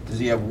Oakland? Does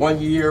he have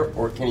 1 year,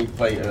 or can he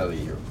play another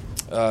year?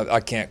 I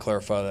can't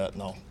clarify that,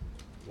 no.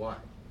 Why?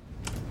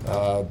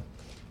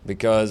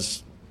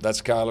 Because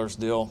that's Kyler's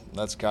deal.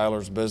 That's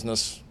Kyler's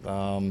business.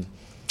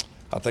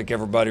 I think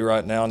everybody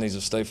right now needs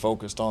to stay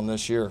focused on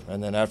this year.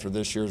 And then after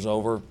this year's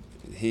over,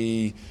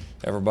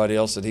 everybody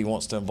else that he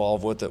wants to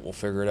involve with it will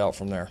figure it out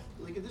from there.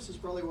 This is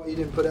probably why you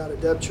didn't put out a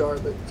depth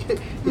chart, but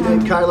you had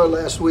Kyler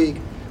last week.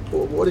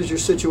 What is your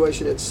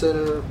situation at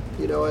center,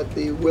 at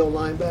the will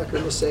linebacker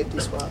and the safety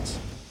spots?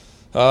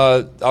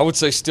 I would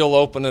say still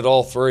open at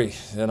all three.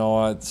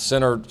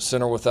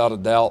 Center without a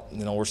doubt.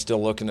 We're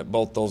still looking at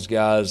both those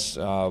guys.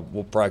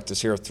 We'll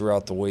practice here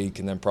throughout the week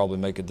and then probably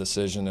make a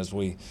decision as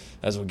we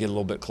get a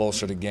little bit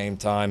closer to game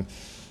time.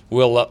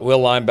 Will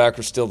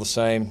linebacker's still the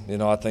same.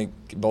 I think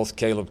both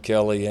Caleb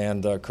Kelly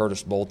and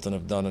Curtis Bolton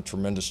have done a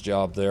tremendous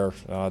job there.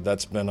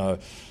 That's been a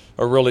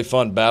really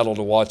fun battle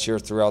to watch here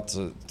throughout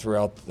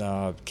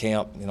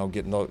camp.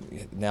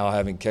 Now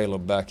having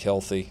Caleb back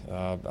healthy,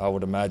 I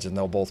would imagine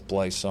they'll both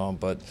play some,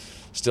 but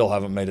still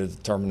haven't made a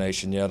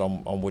determination yet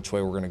on which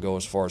way we're going to go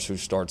as far as who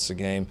starts the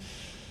game.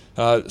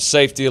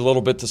 Safety a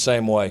little bit the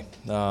same way.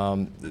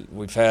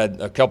 We've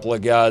had a couple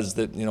of guys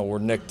that were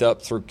nicked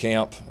up through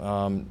camp.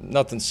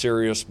 Nothing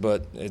serious,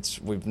 but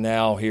we've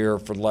now here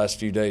for the last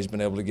few days been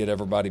able to get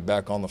everybody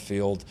back on the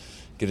field,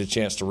 get a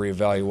chance to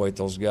reevaluate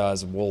those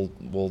guys, and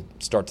we'll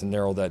start to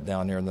narrow that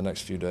down here in the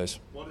next few days.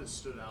 What has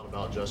stood out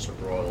about Justin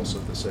Broyles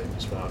at the safety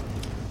spot?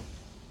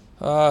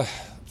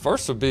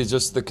 First would be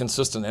just the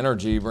consistent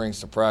energy he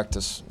brings to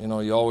practice.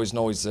 You always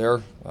know he's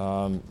there.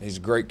 He's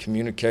a great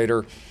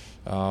communicator.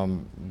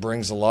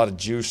 Brings a lot of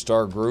juice to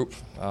our group,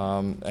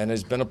 and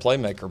has been a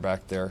playmaker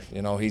back there.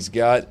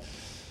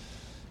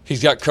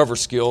 He's got cover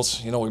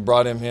skills. We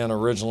brought him in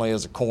originally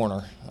as a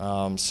corner,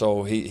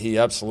 so he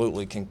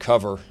absolutely can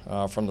cover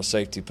from the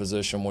safety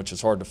position, which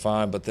is hard to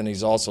find. But then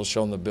he's also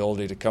shown the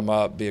ability to come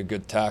up, be a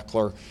good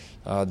tackler,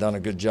 done a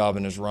good job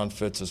in his run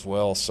fits as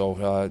well.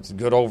 So it's a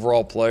good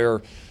overall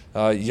player,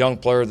 young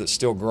player that's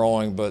still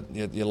growing, but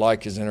you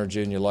like his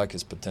energy and you like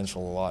his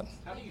potential a lot.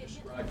 How do you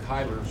describe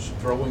Kyler's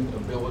throwing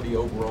ability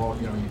overall?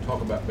 You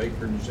talk about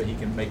Baker and you say he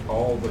can make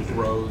all the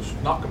throws.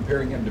 Not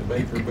comparing him to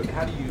Baker, but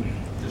how do you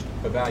just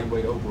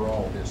evaluate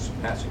overall his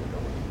passing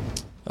ability?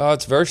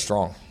 It's very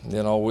strong.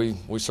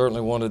 We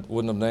certainly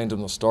wouldn't have named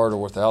him the starter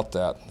without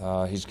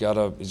that. He's got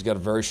a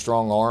very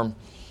strong arm.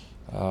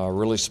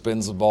 Really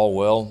spins the ball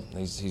well.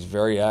 He's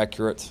very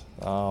accurate.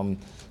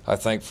 I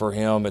think for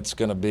him it's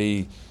going to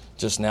be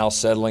just now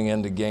settling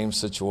into game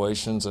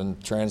situations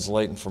and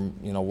translating from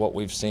what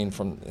we've seen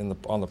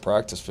on the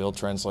practice field,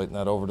 translating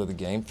that over to the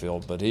game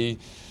field. But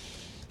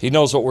he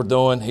knows what we're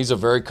doing. He's a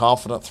very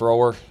confident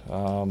thrower.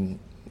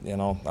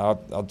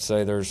 I'd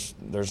say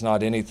there's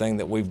not anything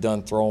that we've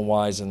done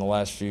throwing-wise in the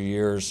last few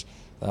years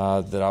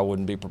that I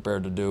wouldn't be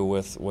prepared to do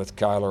with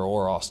Kyler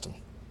or Austin.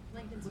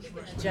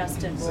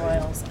 Justin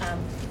Broyles.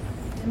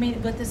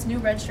 With this new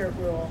redshirt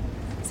rule,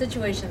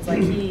 situations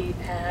like he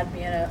had,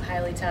 being a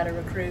highly touted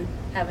recruit,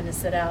 having to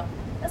sit out,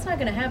 that's not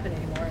going to happen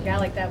anymore. A guy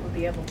like that would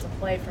be able to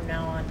play from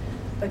now on.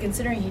 But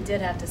considering he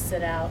did have to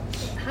sit out,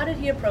 how did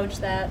he approach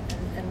that,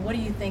 and what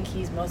do you think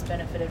he's most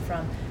benefited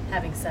from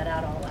having sat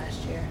out all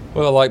last year?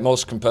 Well, like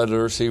most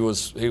competitors, he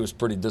was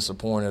pretty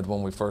disappointed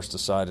when we first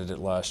decided it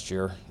last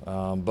year.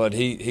 But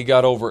he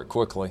got over it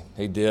quickly.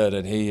 He did,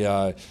 and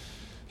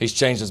he's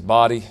changed his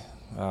body.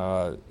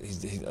 A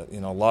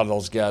lot of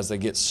those guys, they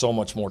get so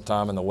much more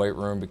time in the weight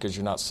room because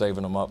you're not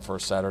saving them up for a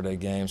Saturday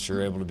game, so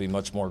you're able to be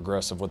much more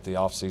aggressive with the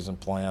off-season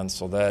plan.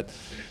 So that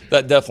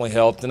definitely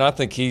helped, and I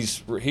think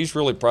he's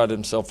really prided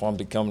himself on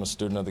becoming a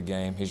student of the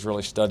game. He's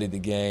really studied the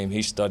game.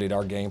 He studied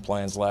our game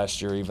plans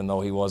last year, even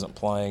though he wasn't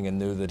playing and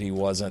knew that he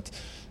wasn't,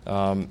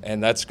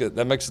 and that's good.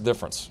 That makes a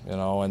difference,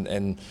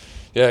 and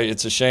yeah,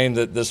 it's a shame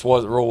that this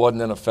rule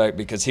wasn't in effect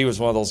because he was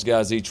one of those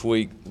guys each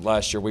week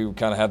last year. We would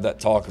kind of have that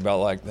talk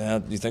about, like,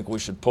 man, do you think we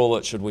should pull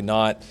it? Should we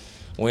not?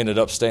 We ended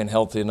up staying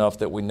healthy enough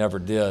that we never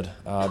did,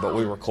 but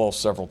we were close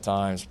several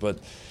times. But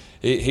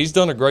he's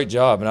done a great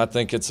job, and I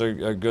think it's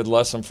a good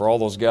lesson for all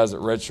those guys that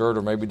redshirt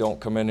or maybe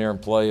don't come in here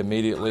and play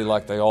immediately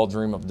like they all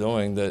dream of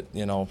doing, that,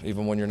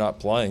 even when you're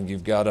not playing,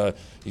 you've got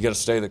to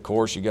stay the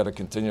course. You got to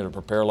continue to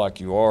prepare like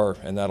you are,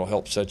 and that'll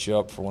help set you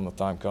up for when the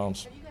time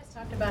comes.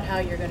 Talked about how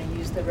you're going to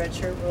use the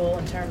redshirt rule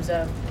in terms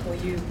of, will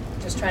you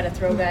just try to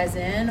throw guys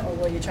in, or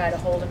will you try to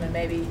hold them and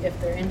maybe if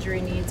their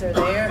injury needs are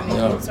there?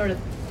 Can you sort of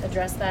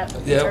address that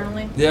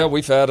internally? Yeah,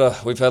 we've had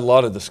a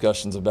lot of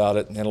discussions about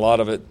it, and a lot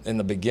of it in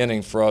the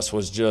beginning for us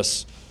was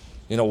just,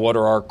 what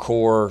are our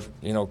core,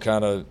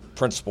 kind of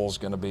principles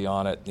going to be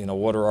on it?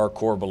 What are our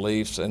core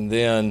beliefs? And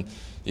then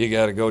you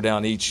got to go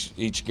down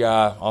each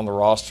guy on the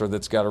roster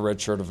that's got a red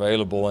shirt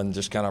available and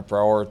just kind of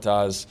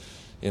prioritize.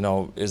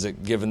 Is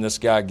it giving this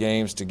guy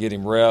games to get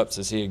him reps?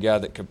 Is he a guy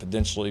that could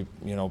potentially,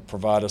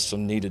 provide us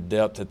some needed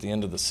depth at the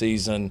end of the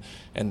season,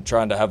 and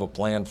trying to have a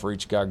plan for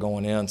each guy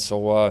going in?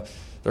 So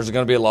there's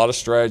going to be a lot of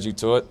strategy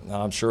to it.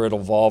 I'm sure it'll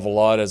evolve a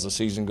lot as the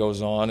season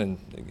goes on and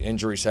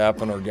injuries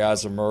happen or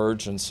guys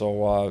emerge. And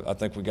so I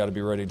think we got to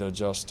be ready to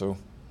adjust too.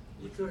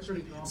 You feel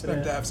pretty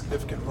confident to have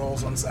significant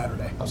roles on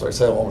Saturday. I'm sorry,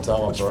 say it one more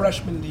time. Which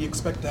freshmen do you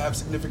expect to have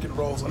significant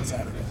roles on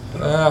Saturday?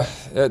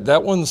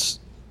 That one's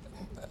 –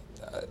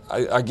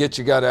 I get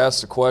you got to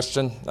ask the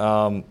question,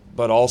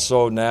 but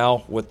also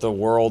now with the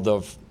world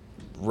of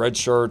red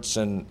shirts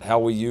and how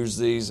we use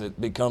these,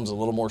 it becomes a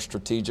little more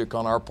strategic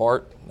on our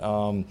part.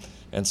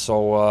 And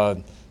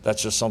so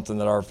that's just something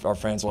that our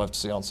fans will have to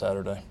see on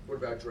Saturday. What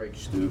about Drake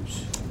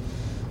Stoops?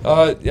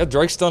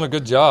 Drake's done a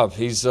good job.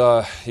 He's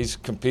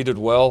competed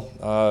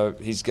well.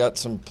 He's got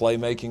some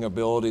playmaking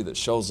ability that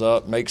shows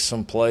up, makes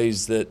some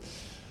plays that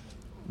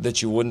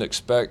you wouldn't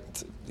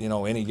expect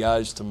any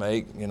guys to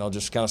make,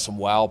 just kind of some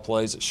wow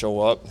plays that show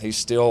up. He's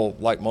still,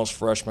 like most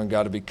freshmen,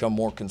 got to become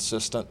more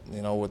consistent,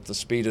 with the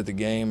speed of the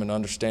game and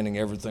understanding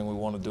everything we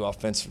want to do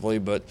offensively.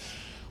 But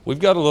we've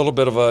got a little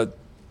bit of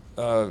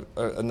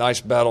a nice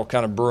battle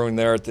kind of brewing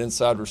there at the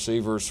inside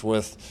receivers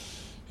with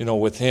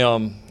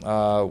him,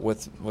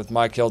 with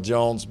Michael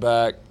Jones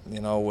back,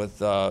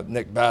 with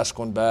Nick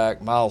Basquin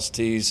back. Miles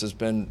Tees has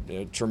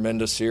been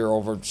tremendous here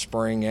over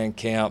spring and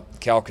camp.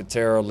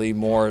 Calcaterra, Lee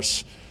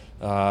Morris.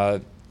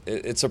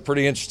 It's a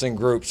pretty interesting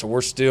group, so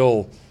we're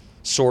still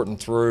sorting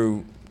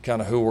through kind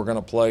of who we're going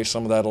to play.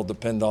 Some of that will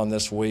depend on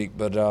this week,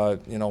 but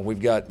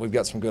we've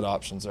got some good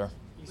options there.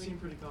 You seem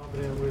pretty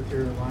confident with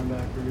your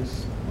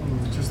linebackers,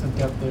 just the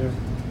depth there.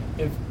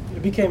 If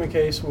it became a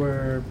case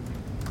where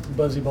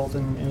Buzzy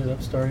Bolton ended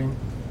up starting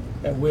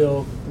at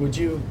will, would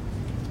you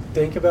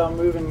think about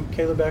moving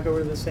Caleb back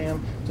over to the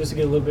Sam just to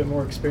get a little bit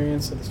more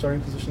experience at the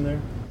starting position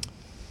there?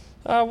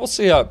 We'll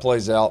see how it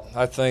plays out.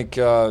 I think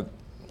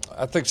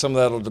some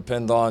of that will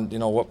depend on,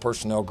 what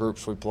personnel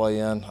groups we play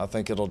in. I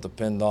think it'll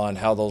depend on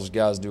how those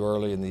guys do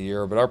early in the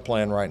year. But our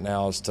plan right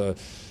now is to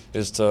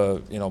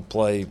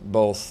play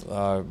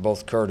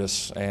both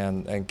Curtis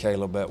and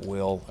Caleb at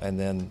will, and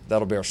then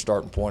that'll be our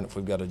starting point. If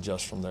we've got to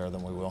adjust from there,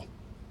 then we will.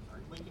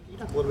 Can you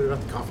talk a little bit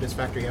about the confidence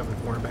factor you have in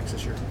the cornerbacks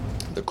this year?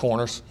 The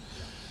corners,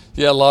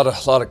 yeah, a lot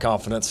of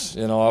confidence.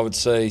 I would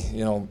say,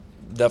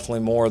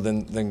 definitely more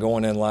than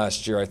going in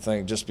last year. I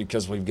think just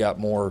because we've got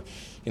more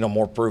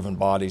proven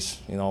bodies.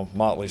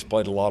 Motley's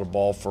played a lot of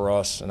ball for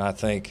us, and I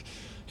think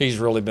he's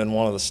really been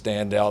one of the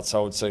standouts, I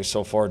would say,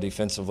 so far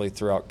defensively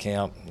throughout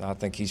camp. I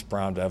think he's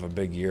primed to have a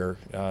big year,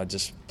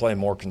 just playing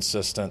more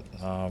consistent.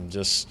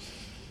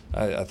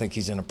 I think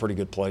he's in a pretty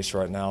good place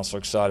right now, so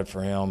excited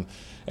for him.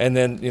 And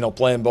then,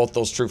 playing both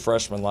those true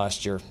freshmen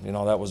last year,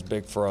 that was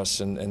big for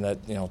us. And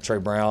that, Trey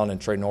Brown and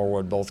Trey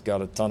Norwood both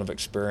got a ton of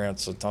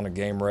experience, a ton of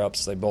game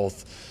reps. They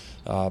both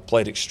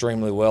played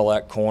extremely well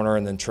at corner,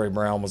 and then Trey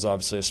Brown was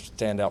obviously a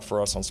standout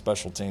for us on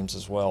special teams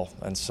as well.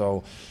 And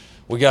so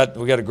we got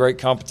a great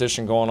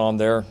competition going on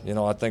there. You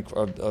know, I think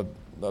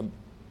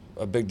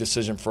a big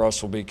decision for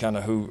us will be kind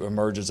of who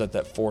emerges at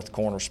that fourth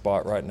corner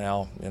spot right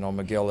now. You know,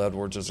 Miguel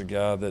Edwards is a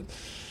guy that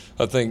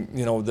I think,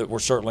 you know, that we're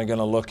certainly going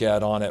to look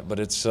at on it, but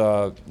it's,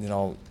 you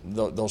know,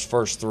 those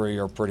first three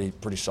are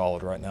pretty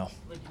solid right now.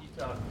 You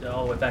talked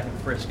all the way back in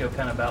Frisco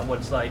kind of about what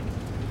it's like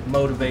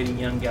motivating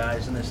young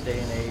guys in this day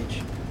and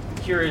age. I'm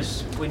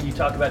curious, when you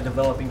talk about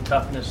developing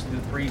toughness through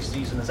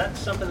preseason, is that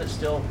something that's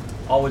still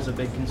always a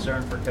big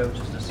concern for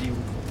coaches to see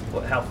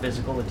how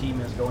physical the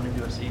team is going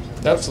into a season?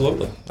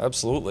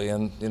 Absolutely.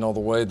 And, you know, the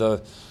way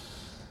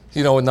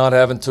you know, with not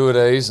having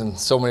two-a-days and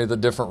so many of the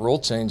different rule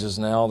changes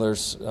now,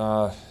 there's,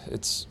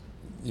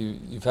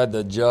 you've had to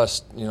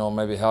adjust, you know,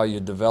 maybe how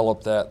you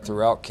develop that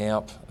throughout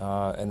camp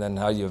and then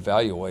how you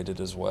evaluate it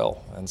as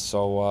well. And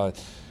so,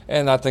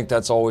 and I think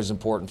that's always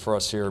important for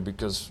us here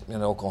because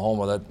in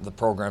Oklahoma, the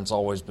program's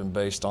always been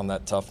based on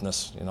that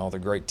toughness. You know, the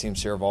great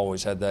teams here have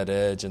always had that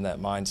edge and that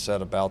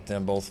mindset about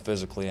them, both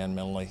physically and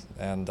mentally.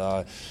 And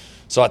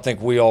so I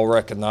think we all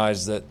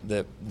recognize that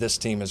this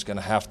team is going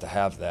to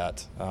have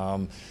that.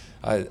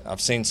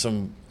 I've seen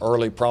some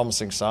early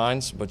promising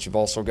signs, but you've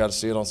also got to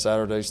see it on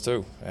Saturdays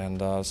too. And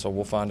so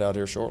we'll find out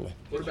here shortly.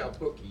 What about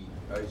Bookie?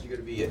 Is he going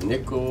to be at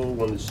nickel,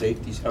 one of the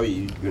safeties? How are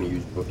you going to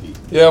use Bookie?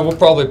 Yeah, we'll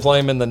probably play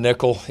him in the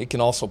nickel. He can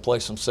also play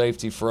some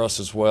safety for us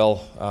as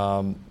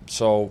well.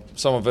 So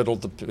some of it will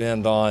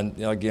depend on,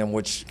 you know, again,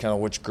 which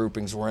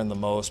groupings we're in the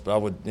most.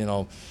 But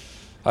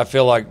I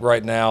feel like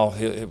right now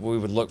we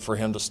would look for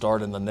him to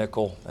start in the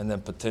nickel and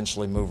then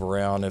potentially move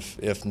around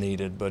if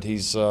needed. But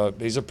he's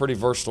a pretty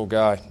versatile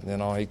guy. You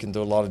know, he can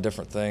do a lot of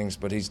different things,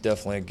 but he's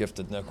definitely a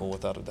gifted nickel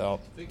without a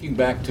doubt. Thinking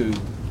back to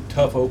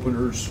tough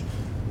openers,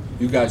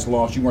 you guys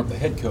lost. You weren't the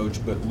head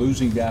coach, but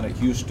losing down at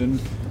Houston,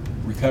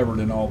 recovered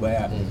and all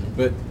that. Mm-hmm.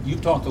 But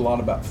you've talked a lot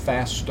about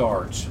fast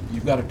starts.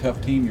 You've got a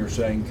tough team, you're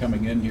saying,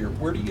 coming in here.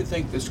 Where do you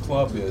think this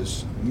club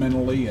is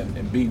mentally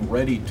and being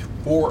ready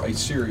for a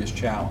serious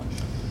challenge?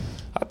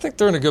 I think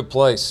they're in a good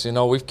place. You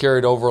know, we've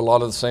carried over a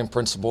lot of the same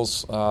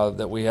principles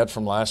that we had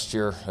from last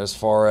year as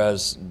far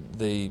as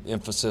the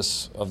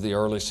emphasis of the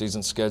early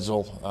season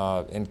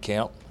schedule in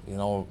camp. You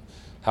know,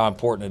 how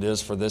important it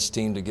is for this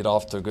team to get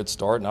off to a good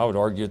start. And I would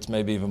argue it's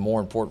maybe even more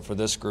important for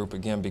this group,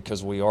 again,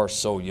 because we are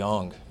so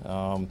young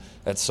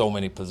at so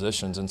many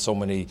positions and so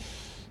many,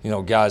 you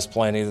know, guys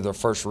playing either their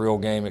first real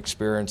game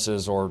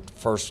experiences or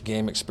first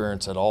game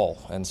experience at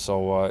all. And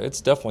so it's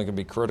definitely going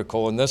to be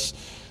critical. And this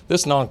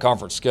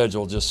non-conference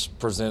schedule just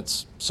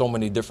presents so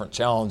many different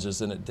challenges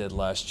than it did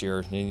last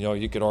year. You know,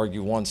 you could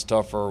argue one's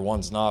tougher,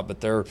 one's not,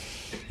 but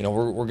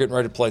we're getting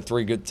ready to play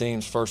three good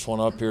teams. First one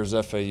up here is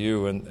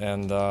FAU,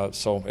 and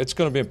so it's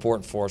going to be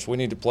important for us. We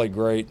need to play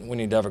great. We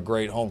need to have a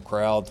great home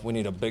crowd. We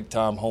need a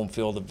big-time home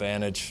field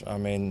advantage. I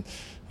mean,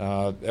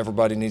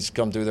 everybody needs to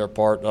come do their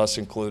part, us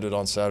included,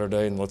 on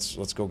Saturday, and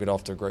let's go get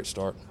off to a great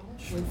start.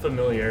 How much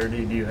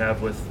familiarity do you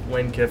have with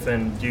Lane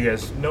Kiffin? Do you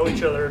guys know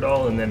each other at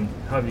all? And then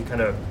how have you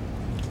kind of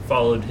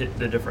followed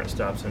the different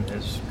stops in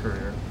his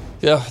career?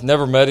 Yeah,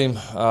 never met him.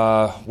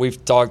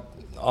 We've talked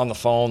on the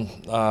phone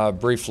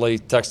briefly,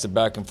 texted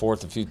back and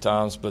forth a few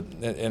times, but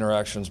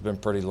interaction's been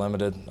pretty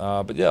limited.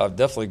 But yeah,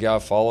 definitely a guy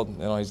I've followed.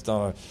 You know, he's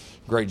done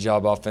a great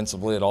job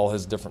offensively at all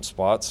his different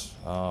spots.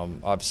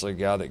 Obviously a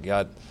guy that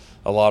got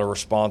a lot of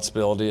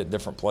responsibility at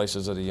different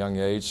places at a young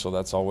age, so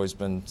that's always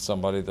been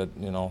somebody that,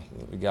 you know,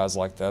 guys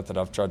like that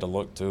I've tried to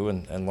look to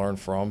and learn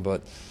from.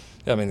 But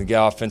yeah, I mean, the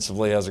guy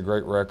offensively has a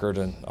great record,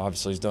 and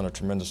obviously he's done a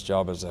tremendous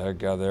job as a head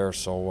guy there,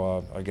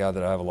 so a guy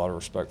that I have a lot of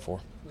respect for.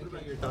 What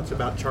about your thoughts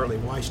about Charlie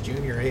Weiss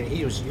Jr.?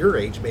 He was your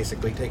age,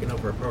 basically, taking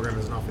over a program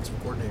as an offensive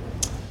coordinator.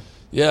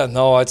 Yeah,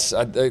 no, it's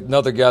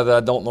another guy that I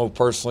don't know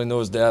personally. Knew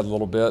his dad a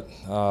little bit,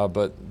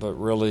 but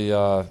really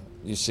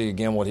you see,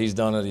 again, what he's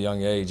done at a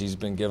young age. He's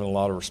been given a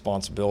lot of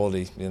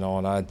responsibility, you know,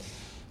 and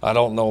I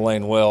don't know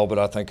Lane well, but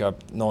I think I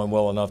know him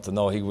well enough to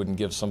know he wouldn't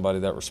give somebody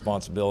that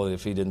responsibility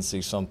if he didn't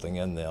see something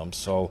in them.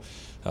 So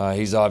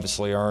he's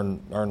obviously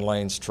earned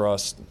Lane's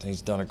trust.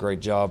 He's done a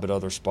great job at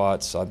other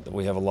spots.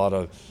 We have a lot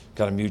of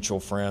kind of mutual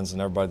friends,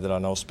 and everybody that I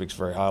know speaks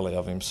very highly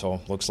of him. So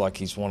looks like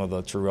he's one of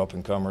the true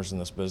up-and-comers in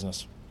this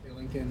business. Hey,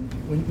 Lincoln,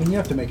 when you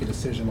have to make a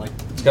decision like...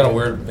 It's kind of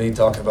weird me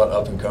talking about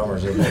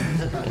up-and-comers, isn't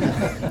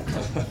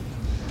it?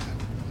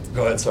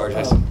 Go ahead, sorry,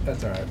 Jason.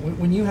 That's all right.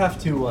 When you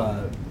have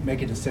to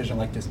make a decision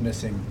like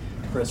dismissing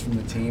Chris from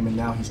the team and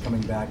now he's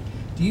coming back,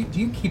 do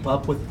you keep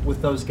up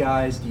with those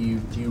guys? Do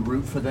you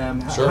root for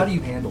them? Sure. How do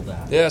you handle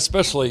that? Yeah,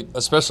 especially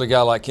a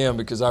guy like him,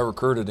 because I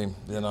recruited him,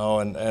 you know,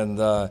 and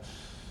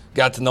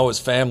got to know his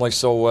family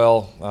so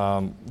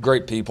well.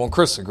 Great people, and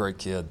Chris is a great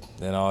kid.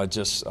 You know,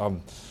 it's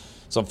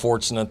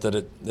unfortunate that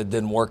it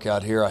didn't work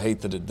out here. I hate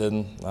that it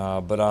didn't,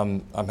 but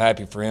I'm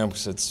happy for him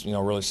because it's, you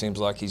know, really seems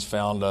like he's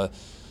found a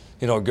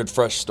good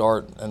fresh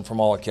start, and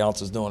from all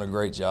accounts is doing a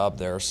great job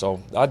there.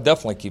 So I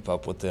definitely keep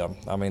up with them.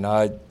 I mean,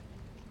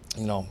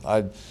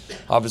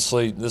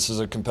 obviously this is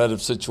a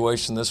competitive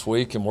situation this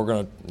week, and we're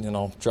going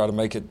to, try to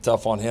make it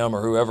tough on him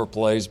or whoever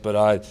plays.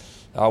 But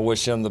I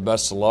wish him the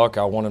best of luck.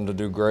 I want him to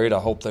do great. I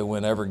hope they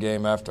win every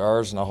game after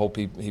ours, and I hope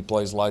he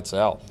plays lights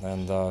out.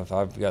 And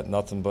I've got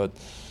nothing but,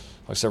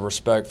 like I said,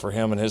 respect for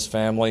him and his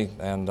family,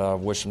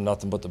 and wish him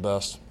nothing but the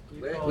best.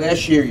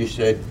 Last year you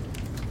said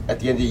at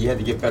the end of the year you had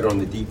to get better on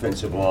the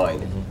defensive line.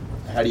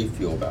 Mm-hmm. How do you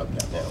feel about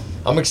that now?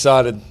 I'm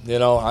excited.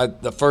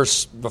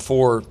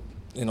 Before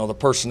the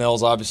personnel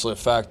is obviously a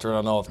factor.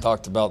 I know I've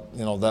talked about,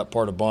 that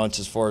part a bunch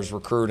as far as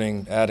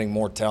recruiting, adding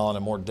more talent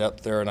and more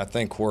depth there. And I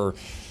think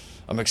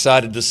I'm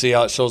excited to see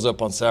how it shows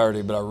up on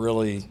Saturday, but I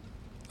really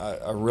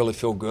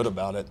feel good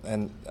about it.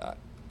 And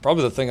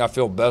probably the thing I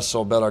feel best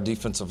about our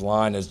defensive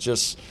line is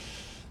just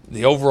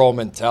the overall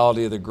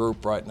mentality of the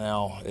group right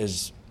now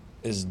is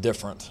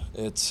different.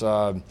 It's,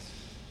 I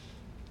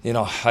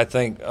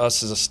think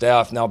us as a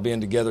staff now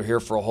being together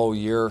here for a whole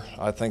year,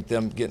 I think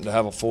them getting to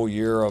have a full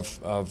year of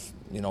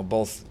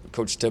both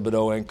Coach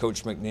Thibodeau and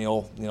Coach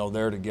McNeil,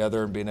 there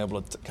together and being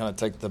able to kind of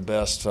take the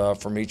best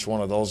from each one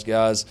of those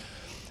guys.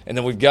 And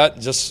then we've got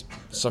just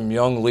some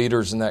young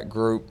leaders in that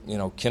group,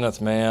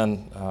 Kenneth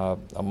Mann,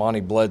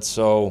 Amani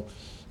Bledsoe,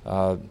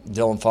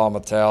 Dylan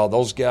Famatal.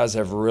 Those guys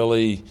have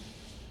really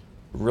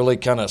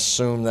kind of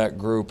assumed that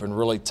group and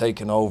really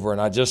taken over.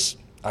 And I just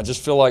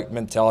feel like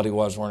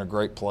mentality-wise we're in a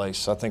great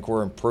place. I think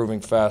we're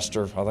improving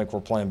faster. I think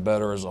we're playing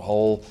better as a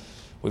whole.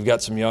 We've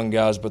got some young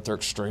guys, but they're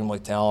extremely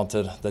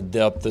talented. The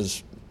depth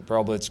is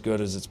probably as good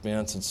as it's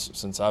been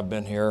since I've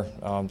been here.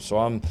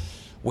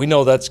 We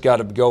know that's got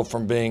to go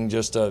from being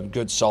just a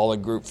good,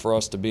 solid group for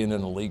us to being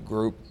an elite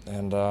group.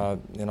 And,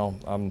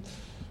 I'm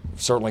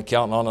certainly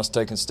counting on us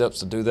taking steps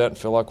to do that and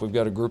feel like we've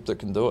got a group that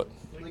can do it.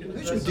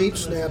 Who's your deep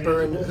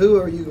snapper, and who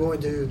are you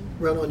going to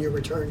run on your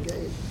return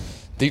game?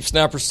 Deep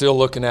snapper still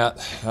looking at.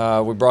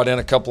 We brought in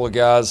a couple of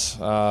guys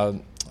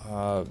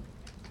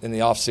in the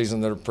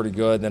offseason that are pretty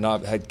good. Then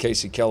I've had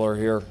Casey Keller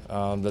here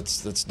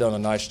that's done a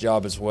nice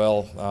job as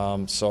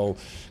well. So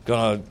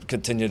going to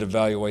continue to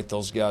evaluate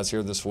those guys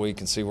here this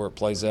week and see where it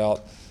plays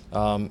out.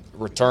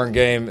 Return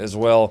game as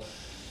well.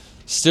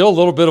 Still a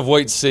little bit of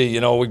wait and see.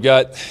 We've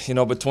got,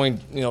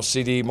 between,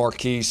 CD,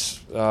 Marquise,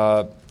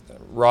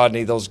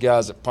 Rodney, those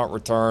guys at punt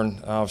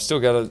return. We've still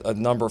got a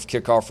number of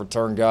kickoff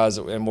return guys,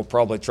 and we'll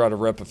probably try to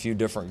rep a few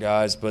different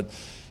guys. But,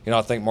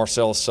 I think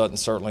Marcellus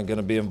Sutton's certainly going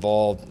to be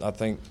involved. I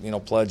think,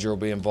 Pledger will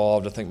be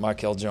involved. I think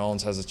Michael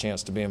Jones has a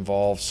chance to be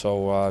involved.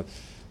 So,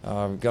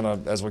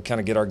 as we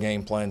kind of get our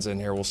game plans in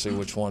here, we'll see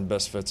which one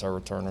best fits our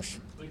returners.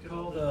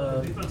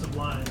 The defensive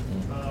line,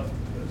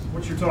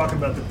 what you're talking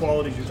about, the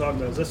qualities you're talking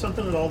about, is that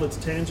something at all that's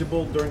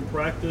tangible during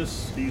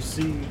practice? Do you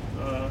see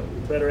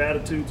better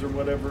attitudes or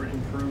whatever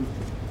improve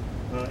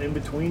in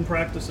between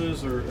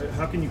practices, or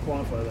how can you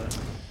quantify that?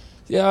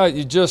 Yeah, I'll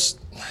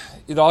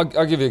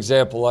give you an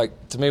example.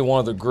 Like, to me, one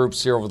of the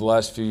groups here over the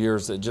last few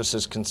years that just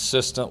has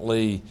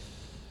consistently,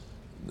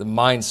 the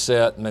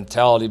mindset,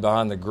 mentality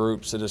behind the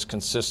groups that has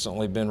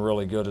consistently been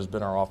really good has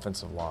been our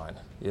offensive line.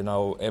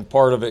 And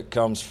part of it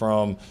comes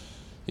from,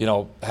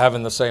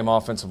 having the same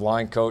offensive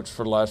line coach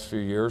for the last few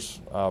years.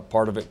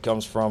 Part of it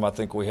comes from, I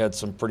think we had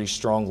some pretty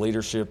strong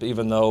leadership,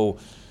 even though,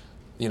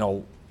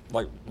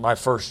 like my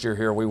first year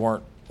here, we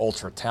weren't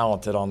ultra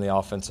talented on the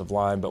offensive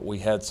line, but we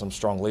had some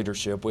strong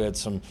leadership. We had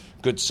some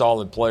good,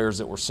 solid players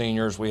that were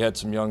seniors. We had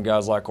some young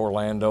guys like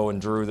Orlando and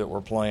Drew that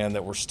were playing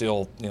that were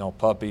still,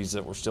 puppies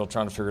that were still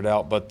trying to figure it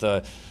out. But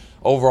the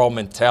overall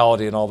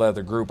mentality and all that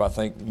other group, I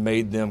think,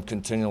 made them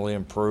continually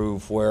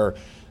improve, where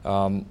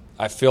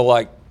I feel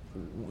like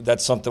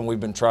that's something we've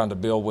been trying to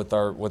build with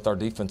our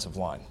defensive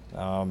line.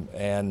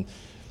 And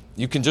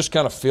you can just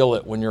kind of feel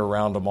it when you're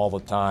around them all the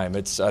time.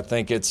 I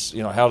think it's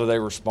how do they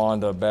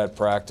respond to a bad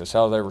practice?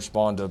 How do they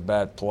respond to a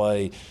bad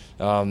play?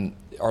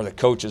 Are the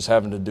coaches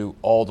having to do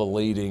all the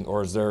leading,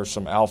 or is there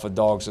some alpha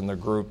dogs in the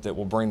group that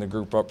will bring the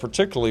group up,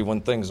 particularly when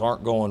things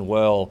aren't going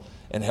well,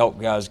 and help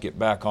guys get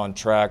back on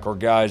track, or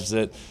guys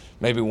that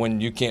maybe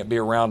when you can't be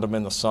around them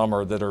in the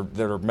summer that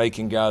are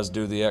making guys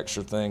do the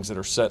extra things, that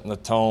are setting the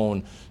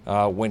tone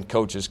when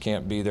coaches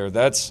can't be there.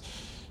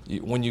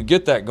 When you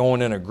get that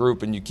going in a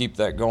group and you keep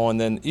that going,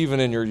 then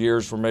even in your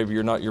years where maybe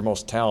you're not your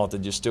most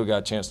talented, you still got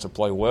a chance to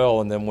play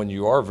well. And then when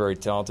you are very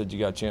talented, you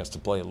got a chance to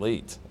play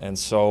elite.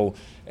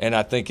 And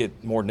I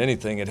think more than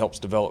anything, it helps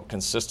develop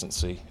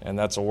consistency. And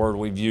that's a word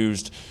we've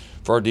used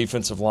for our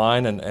defensive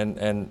line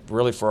and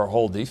really for our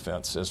whole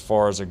defense, as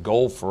far as a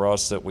goal for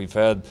us, that we've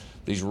had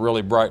these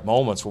really bright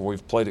moments where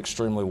we've played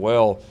extremely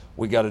well.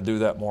 We got to do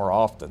that more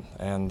often.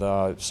 And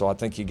so I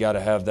think you got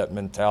to have that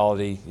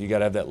mentality. You got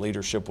to have that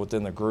leadership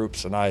within the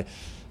groups. And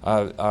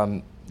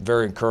I'm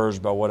very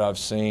encouraged by what I've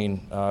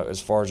seen as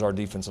far as our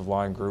defensive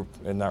line group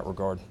in that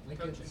regard.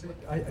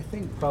 I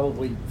think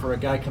probably for a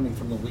guy coming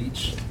from the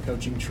Leach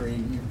coaching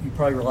tree, you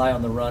probably rely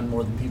on the run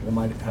more than people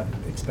might have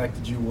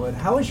expected you would.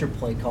 How has your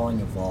play calling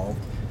evolved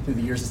through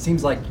the years? It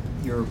seems like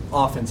your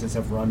offenses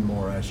have run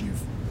more as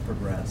you've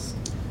progressed.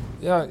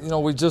 Yeah,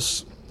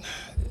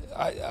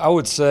 I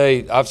would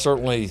say I've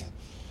certainly,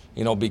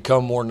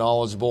 become more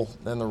knowledgeable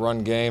in the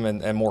run game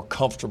and more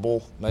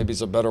comfortable, maybe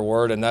is a better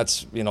word. And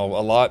that's, a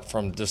lot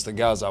from just the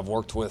guys I've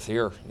worked with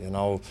here.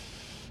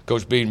 Coach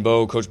Coach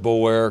Beatonbow, Coach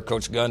Boulware,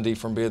 Coach Gundy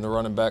from being the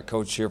running back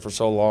coach here for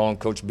so long,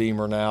 Coach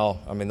Beamer now.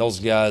 I mean, those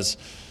guys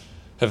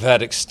have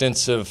had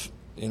extensive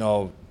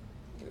knowledge,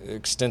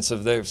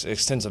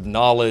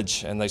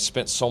 and they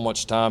spent so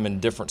much time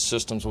in different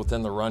systems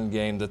within the run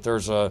game that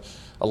there's a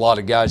lot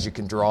of guys you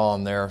can draw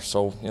on there.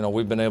 So,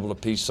 we've been able to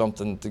piece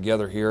something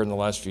together here in the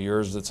last few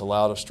years that's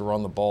allowed us to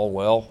run the ball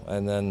well.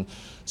 And then,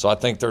 so I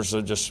think there's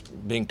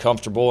just being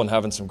comfortable and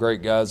having some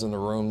great guys in the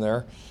room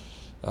there.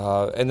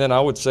 And then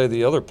I would say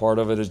the other part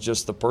of it is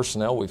just the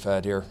personnel we've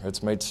had here.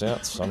 It's made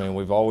sense. I mean,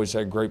 we've always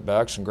had great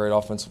backs and great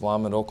offensive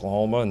linemen in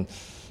Oklahoma, and,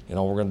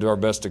 we're going to do our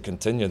best to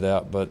continue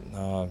that. But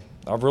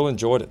I've really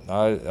enjoyed it.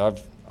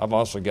 I've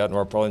honestly gotten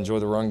where I probably enjoy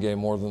the run game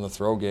more than the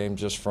throw game,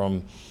 just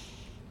from,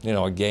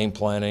 a game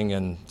planning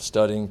and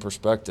studying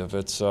perspective.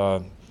 It's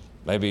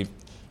maybe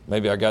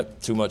I got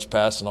too much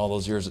passing all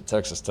those years at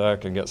Texas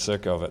Tech and got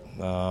sick of it.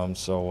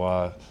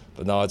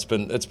 But no, it's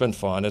been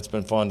fun. It's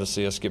been fun to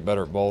see us get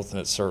better at both,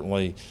 and it's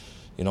certainly,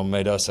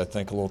 made us, I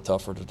think, a little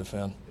tougher to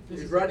defend.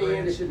 Is Rodney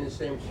Anderson in the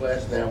same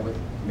class now with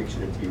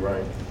Mixon and P.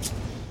 Ryan?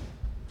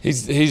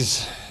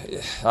 He's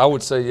I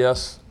would say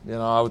yes.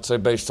 I would say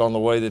based on the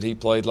way that he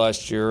played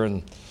last year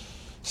and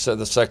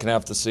the second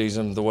half of the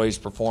season, the way he's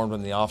performed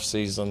in the off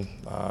season,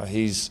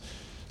 he's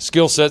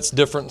skill set's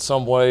different in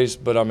some ways,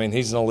 but I mean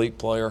he's an elite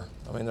player.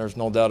 I mean there's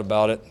no doubt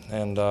about it,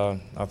 and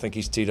I think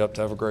he's teed up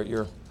to have a great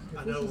year.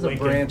 This is a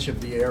branch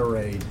of the air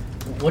raid.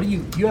 What do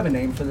you have a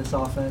name for this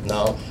offense?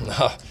 No.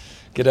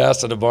 Get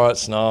asked it a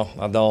bunch. No,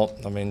 I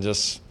don't. I mean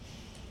just.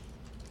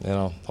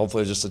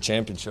 Hopefully just a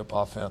championship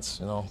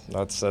offense.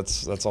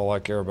 That's all I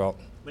care about.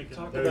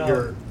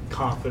 You're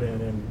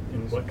confident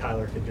in what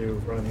Kyler could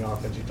do running the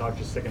offense. You talked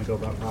just a second ago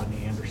about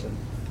Rodney Anderson.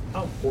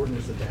 How important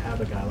is it to have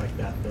a guy like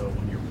that, though,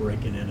 when you're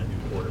breaking in a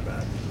new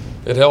quarterback?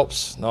 It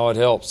helps. No, it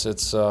helps.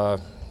 It's,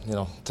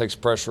 takes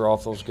pressure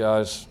off those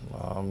guys.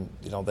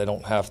 They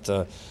don't have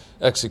to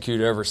execute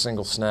every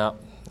single snap.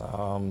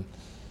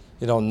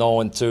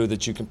 Knowing, too,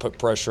 that you can put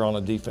pressure on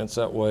a defense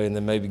that way and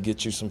then maybe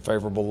get you some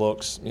favorable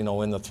looks,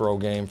 in the throw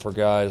game for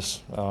guys.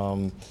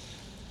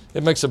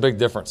 It makes a big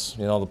difference.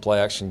 The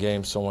play-action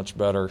game's so much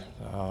better.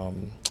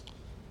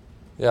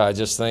 I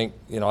just think,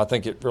 I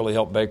think it really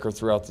helped Baker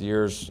throughout the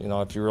years.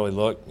 If you really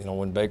look,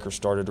 when Baker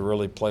started to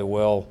really play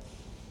well,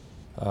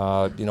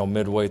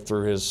 midway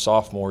through his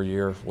sophomore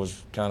year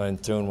was kind of in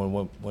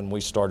tune when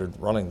we started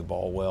running the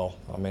ball well.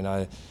 I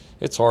mean,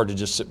 it's hard to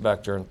just sit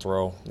back there and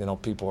throw.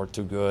 People are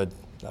too good.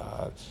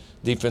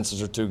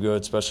 Defenses are too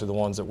good, especially the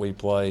ones that we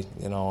play.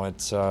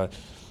 It's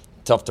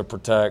tough to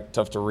protect,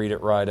 tough to read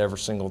it right every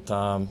single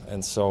time.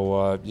 And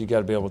so you got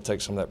to be able to take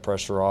some of that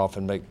pressure off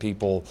and make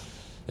people –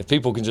 if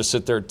people can just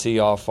sit there and tee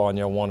off on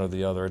you one or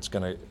the other, it's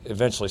going to –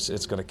 eventually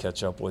it's going to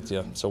catch up with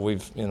you. So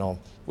we've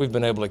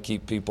been able to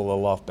keep people a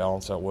little off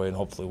balance that way, and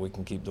hopefully we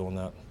can keep doing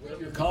that. With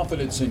your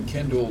confidence in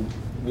Kendall,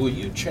 will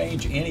you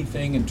change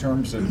anything in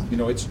terms of,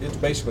 it's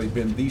basically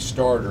been the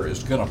starter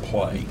is going to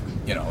play,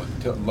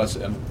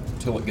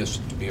 until it gets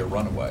to be a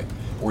runaway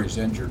or he's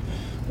injured.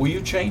 Will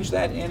you change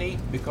that any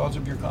because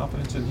of your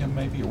confidence in him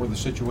maybe or the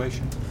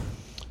situation?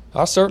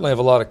 I certainly have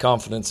a lot of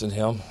confidence in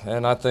him,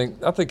 and I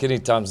think any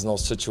times in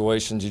those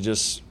situations you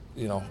just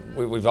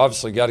we've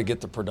obviously got to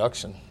get the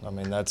production. I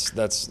mean that's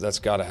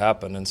got to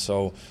happen, and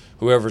so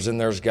whoever's in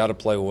there's got to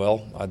play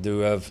well. I do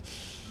have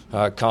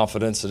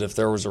confidence that if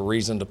there was a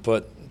reason to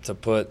put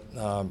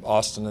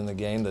Austin in the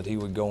game, that he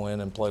would go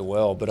in and play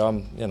well. But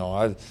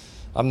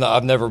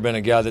I've never been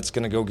a guy that's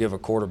going to go give a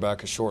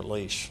quarterback a short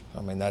leash.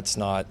 I mean that's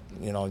not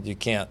you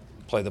can't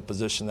play the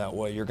position that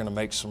way. You're going to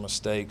make some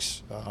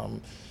mistakes.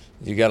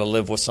 You got to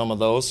live with some of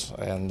those,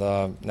 and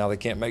now they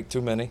can't make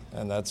too many,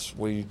 and I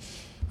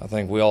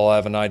think we all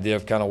have an idea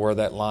of kind of where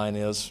that line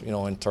is,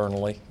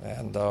 internally,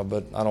 and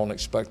but I don't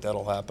expect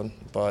that'll happen.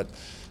 But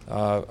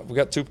we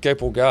got two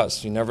capable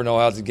guys. You never know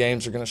how the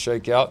games are going to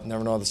shake out. You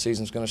never know how the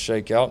season's going to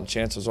shake out, and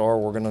chances are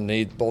we're going to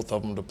need both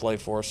of them to play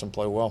for us and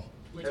play well.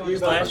 Have you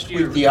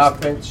tweaked the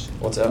offense?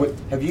 What's that?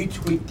 Have you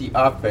tweaked the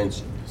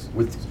offense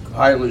with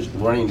Kyler's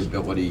running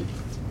ability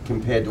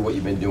compared to what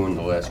you've been doing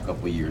the last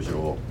couple of years at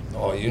all?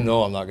 Oh,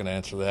 I'm not going to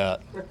answer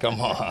that. Come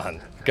on.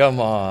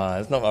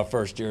 It's not my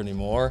first year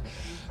anymore.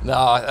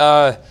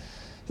 No,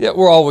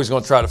 we're always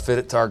going to try to fit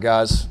it to our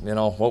guys.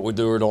 What we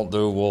do or don't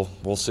do,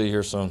 we'll see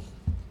here soon.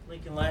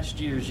 Lincoln, last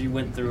year as you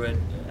went through it,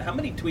 how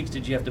many tweaks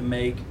did you have to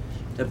make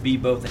to be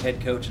both a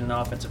head coach and an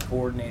offensive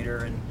coordinator,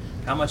 and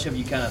how much have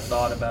you kind of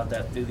thought about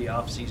that through the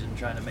offseason,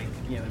 trying to make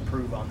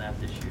improve on that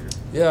this year?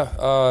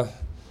 Yeah,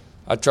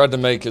 I tried to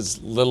make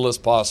as little as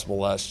possible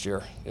last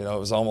year. It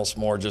was almost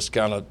more just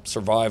kind of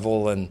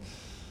survival and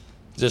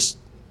just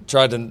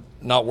tried to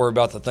not worry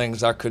about the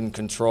things I couldn't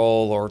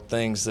control or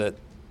things that,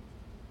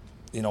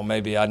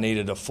 maybe I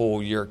needed a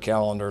full year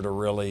calendar to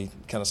really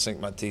kind of sink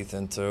my teeth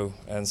into.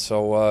 And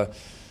so,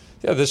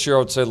 this year I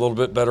would say a little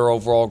bit better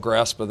overall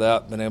grasp of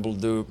that, been able to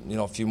do,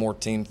 a few more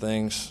team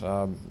things,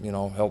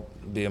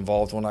 help be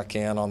involved when I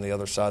can on the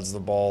other sides of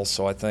the ball.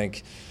 So I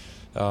think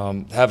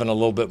having a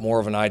little bit more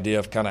of an idea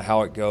of kind of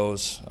how it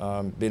goes,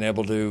 being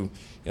able to,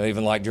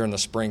 even like during the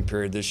spring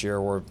period this year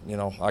where,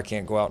 I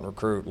can't go out and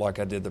recruit like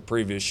I did the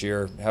previous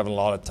year, having a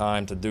lot of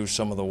time to do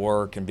some of the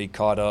work and be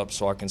caught up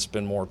so I can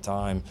spend more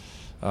time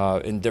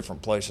in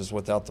different places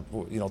throughout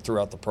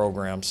the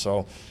program.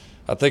 So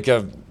I think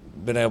I've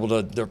been able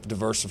to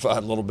diversify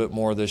a little bit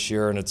more this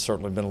year, and it's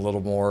certainly been a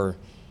little more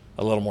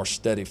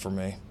steady for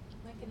me.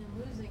 Lincoln, in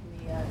losing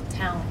the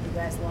talent you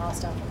guys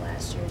lost off of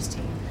last year's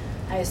team,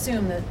 I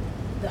assume that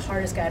the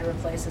hardest guy to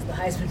replace is the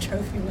Heisman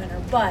Trophy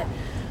winner. But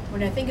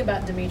when I think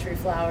about Dimitri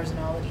Flowers and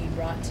all that he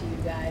brought to you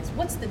guys,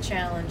 what's the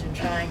challenge in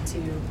trying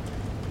to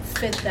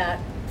fit that,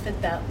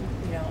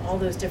 all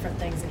those different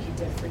things that he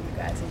did for you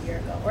guys a year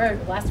ago, or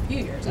the last few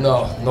years?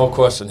 No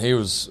question. He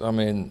was,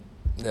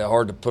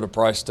 hard to put a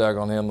price tag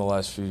on him the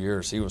last few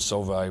years. He was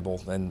so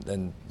valuable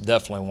and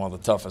definitely one of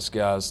the toughest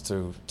guys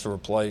to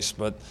replace.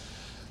 But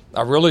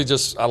I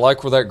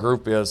like where that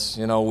group is.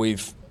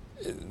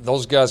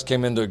 Those guys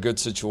came into a good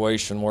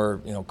situation where,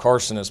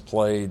 Carson has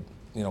played,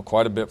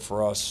 quite a bit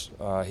for us.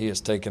 He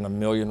has taken 1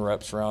 million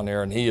reps around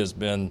there, and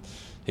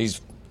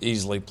he's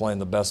easily playing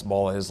the best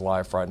ball of his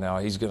life right now.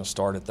 He's going to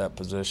start at that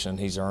position.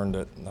 He's earned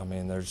it.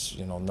 There's,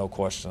 no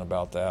question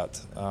about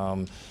that.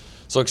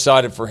 So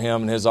excited for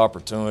him and his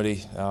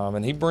opportunity.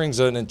 And he brings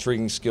an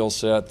intriguing skill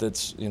set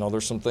that's,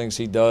 there's some things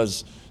he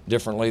does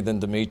differently than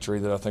Dimitri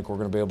that I think we're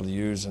going to be able to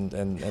use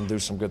and do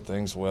some good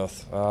things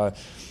with.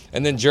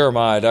 And then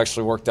Jeremiah, it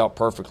actually worked out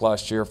perfect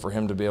last year for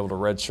him to be able to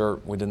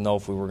redshirt. We didn't know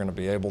if we were going to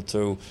be able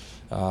to.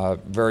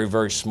 Very,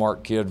 very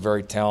smart kid,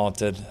 very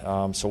talented.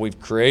 So we've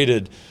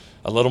created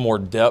a little more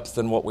depth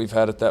than what we've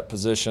had at that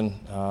position.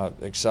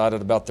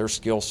 Excited about their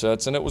skill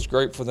sets. And it was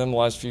great for them the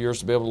last few years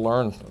to be able to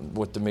learn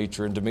with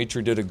Dimitri. And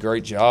Dimitri did a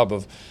great job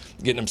of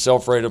getting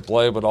himself ready to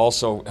play, but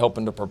also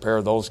helping to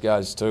prepare those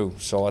guys too.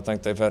 So I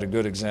think they've had a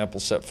good example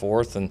set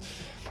forth. And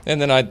then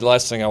the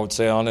last thing I would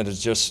say on it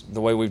is just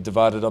the way we've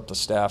divided up the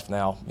staff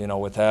now,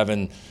 with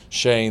having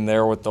Shane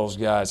there with those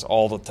guys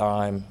all the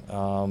time.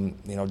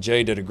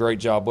 Jay did a great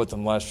job with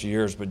them the last few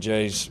years, but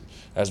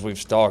as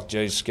we've talked,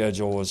 Jay's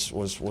schedule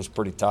was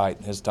pretty tight.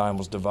 His time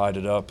was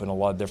divided up in a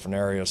lot of different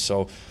areas.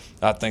 So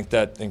I think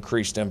that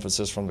increased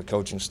emphasis from the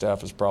coaching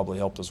staff has probably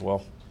helped as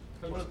well.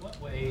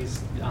 What ways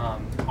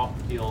off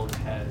the field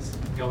has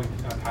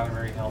Kyler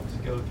Murray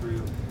helped go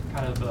through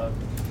kind of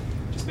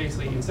just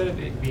basically, instead of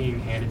it being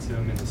handed to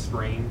him in the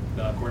spring,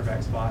 the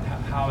quarterback spot,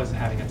 how is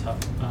having a tough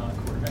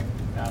quarterback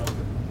battle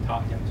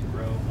taught him to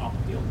grow off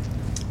the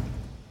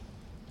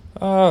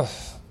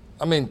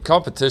field?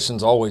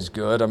 Competition's always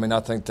good. I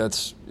think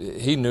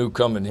he knew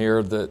coming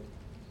here that,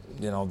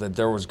 that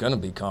there was going to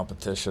be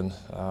competition,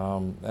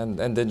 and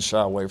didn't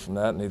shy away from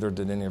that. Neither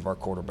did any of our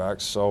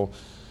quarterbacks. So,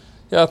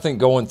 yeah, I think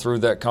going through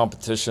that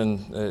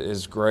competition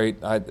is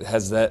great. How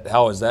has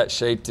that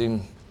shaped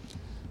him?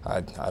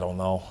 I don't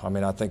know.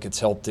 I think it's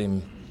helped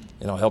him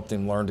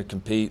learn to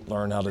compete,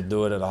 learn how to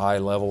do it at a high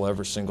level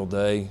every single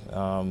day.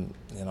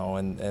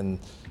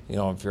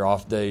 If your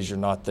off days you're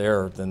not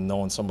there, then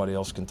knowing somebody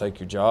else can take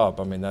your job.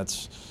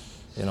 That's,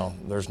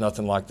 there's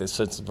nothing like the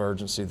sense of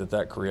urgency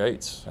that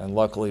creates. And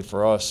luckily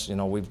for us,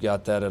 we've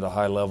got that at a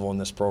high level in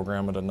this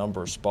program at a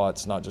number of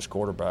spots, not just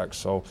quarterbacks.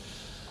 So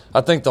I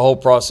think the whole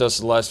process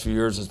of the last few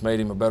years has made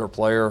him a better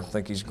player. I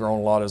think he's grown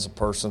a lot as a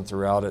person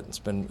throughout it. It's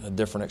been a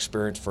different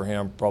experience for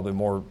him, probably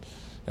more,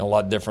 a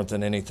lot different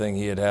than anything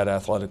he had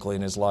athletically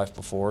in his life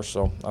before.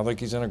 So I think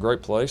he's in a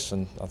great place,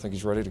 and I think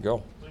he's ready to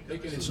go.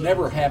 It's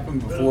never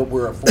happened before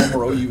where a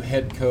former OU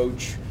head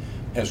coach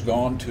has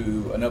gone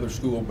to another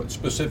school, but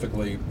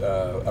specifically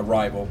a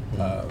rival,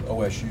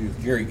 OSU.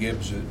 Gary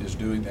Gibbs is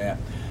doing that,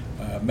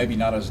 maybe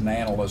not as an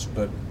analyst,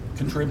 but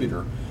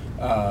contributor.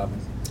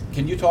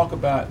 Can you talk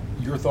about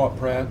your thought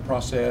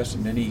process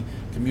and any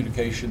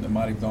communication that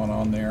might have gone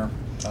on there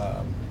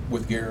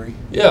with Gary?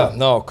 Yeah,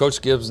 no,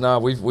 Coach Gibbs and I,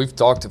 we've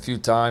talked a few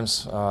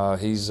times.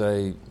 He's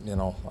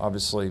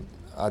obviously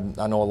I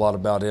know a lot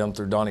about him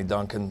through Donnie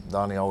Duncan.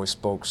 Donnie always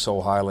spoke so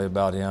highly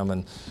about him,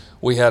 and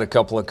we had a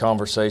couple of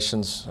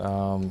conversations.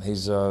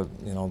 He's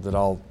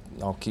that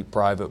I'll keep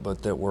private,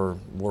 but that were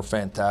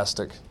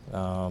fantastic.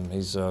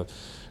 He's a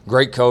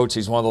great coach.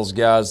 He's one of those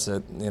guys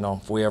that,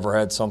 if we ever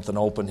had something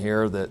open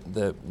here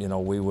that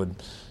we would,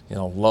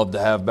 love to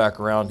have back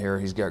around here.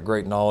 He's got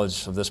great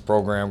knowledge of this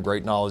program,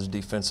 great knowledge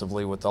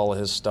defensively with all of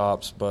his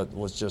stops, but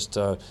was just,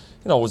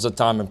 was a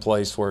time and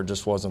place where it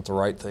just wasn't the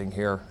right thing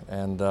here.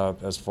 And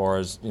as far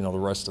as, the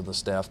rest of the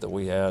staff that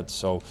we had.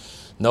 So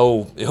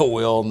no ill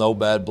will, no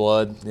bad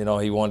blood.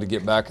 He wanted to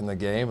get back in the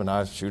game, and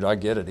I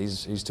get it.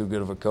 He's too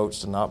good of a coach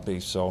to not be.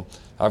 So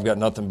I've got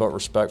nothing but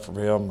respect for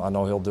him. I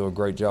know he'll do a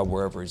great job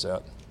wherever he's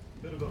at.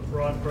 Bit of a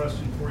broad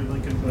question for you,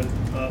 Lincoln,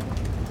 but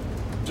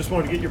just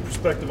wanted to get your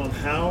perspective on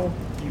how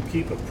you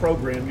keep a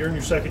program. You're in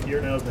your second year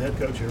now as the head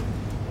coach here.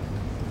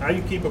 How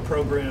you keep a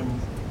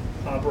program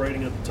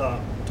operating at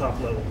the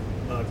top level,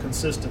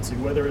 consistency,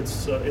 whether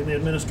it's in the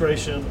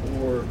administration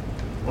or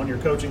on your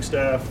coaching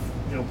staff,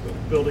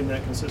 building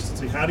that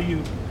consistency. How do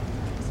you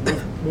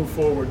move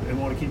forward and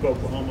want to keep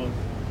Oklahoma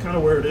kind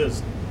of where it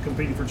is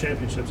competing for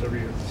championships every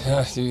year?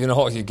 Yeah,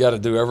 you got to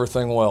do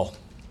everything well.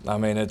 I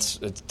mean, it's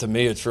to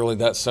me, it's really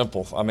that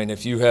simple. I mean,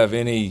 if you have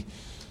any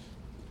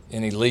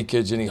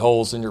leakage, any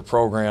holes in your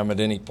program at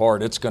any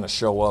part, it's going to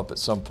show up at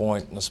some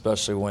point, and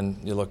especially when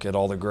you look at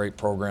all the great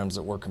programs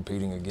that we're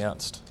competing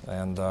against.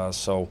 And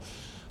so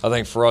I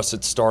think for us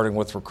it's starting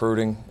with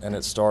recruiting, and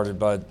it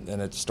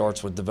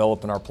starts with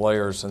developing our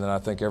players, and then I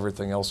think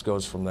everything else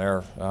goes from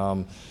there.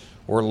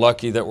 We're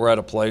lucky that we're at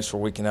a place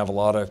where we can have a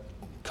lot of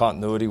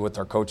continuity with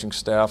our coaching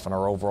staff and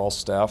our overall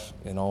staff,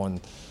 and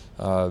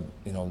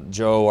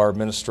Joe, our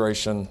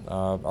administration,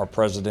 our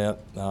president,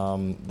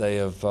 they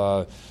have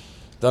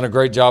done a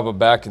great job of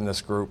backing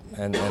this group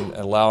and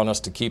allowing us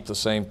to keep the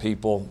same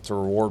people, to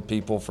reward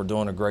people for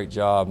doing a great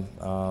job,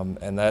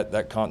 and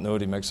that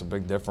continuity makes a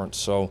big difference.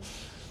 So,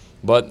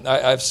 but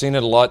I've seen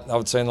it a lot, I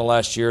would say, in the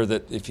last year,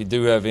 that if you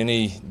do have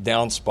any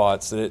down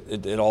spots,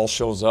 that it all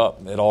shows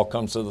up. It all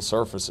comes to the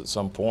surface at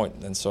some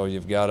point. And so you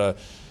got to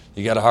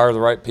hire the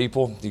right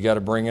people, you got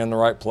to bring in the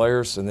right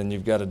players, and then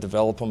you've got to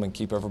develop them and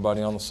keep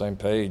everybody on the same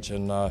page.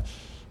 And I'm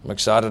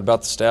excited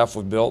about the staff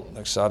we've built,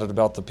 excited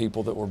about the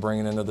people that we're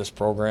bringing into this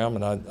program,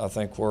 and I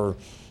think we're,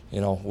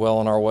 well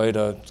on our way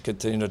to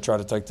continue to try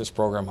to take this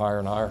program higher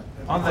and higher.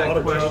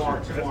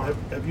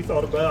 Have you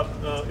thought about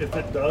if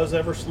it does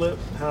ever slip,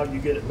 how you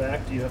get it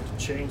back? Do you have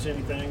to change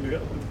anything? The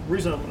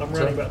reason I'm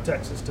reading about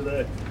Texas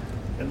today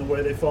and the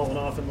way they've fallen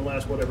off in the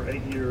last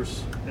 8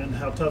 years, and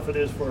how tough it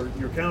is for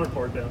your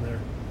counterpart down there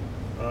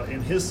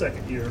in his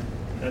second year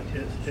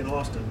in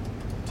Austin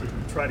to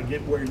try to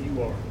get where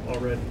you are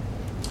already.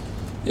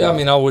 Yeah, I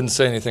mean, I wouldn't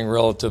say anything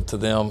relative to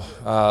them,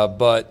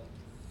 but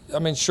I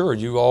mean, sure,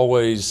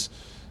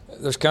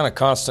 there's kind of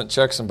constant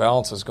checks and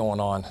balances going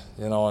on,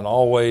 and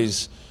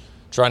always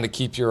trying to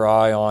keep your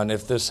eye on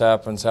if this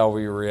happens, how will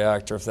you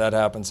react, or if that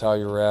happens, how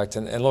you react.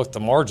 And look, the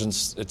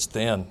margins, it's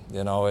thin.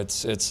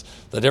 It's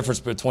the difference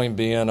between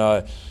being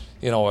a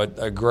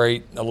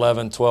great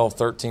 11, 12,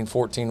 13,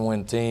 14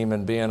 win team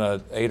and being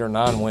a 8 or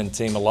 9 win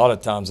team. A lot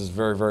of times is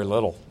very, very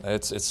little.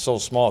 It's so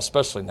small,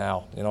 especially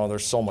now.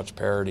 There's so much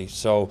parity.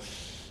 So,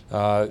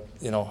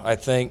 I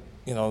think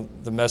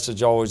the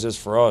message always is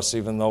for us,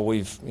 even though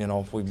we've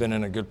been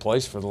in a good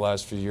place for the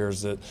last few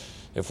years, that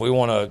if we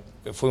want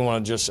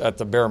to just at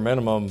the bare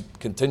minimum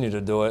continue to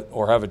do it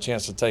or have a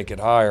chance to take it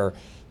higher,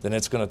 then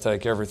it's going to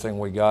take everything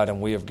we got, and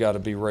we have got to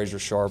be razor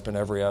sharp in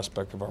every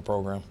aspect of our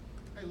program.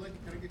 Hey, Lane,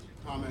 can I get your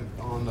comment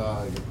on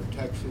your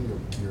protection,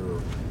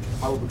 your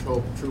Highway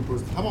Patrol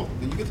troopers?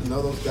 Did you get to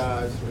know those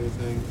guys or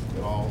anything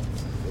at all?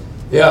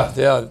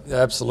 Yeah,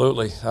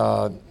 absolutely.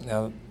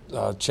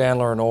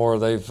 Chandler and Orr,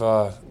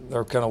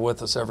 they're kind of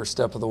with us every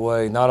step of the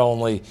way. Not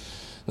only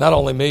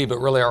me, but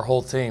really our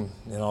whole team.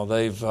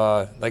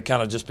 They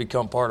kind of just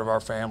become part of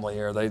our family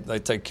here. They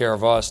take care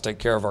of us, take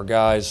care of our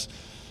guys.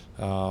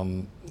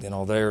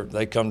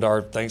 They come to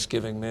our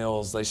Thanksgiving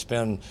meals. They're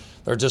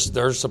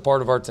just a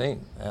part of our team,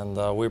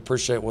 and we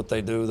appreciate what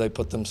they do. They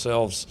put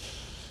themselves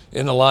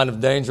in the line of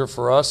danger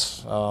for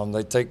us.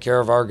 They take care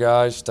of our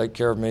guys, take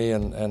care of me,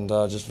 and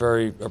just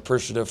very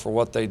appreciative for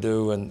what they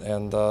do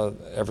and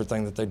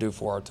everything that they do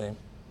for our team.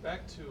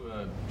 Back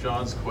to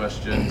John's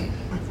question,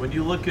 when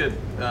you look at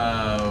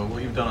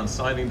what you've done on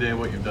signing day,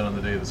 what you've done on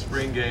the day of the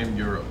spring game,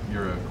 you're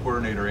a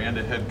coordinator and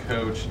a head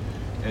coach,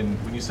 and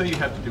when you say you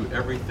have to do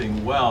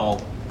everything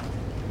well,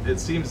 it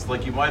seems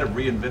like you might have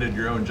reinvented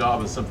your own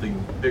job as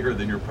something bigger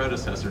than your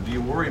predecessor. Do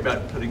you worry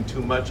about putting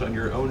too much on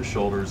your own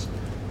shoulders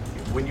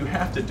when you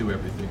have to do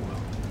everything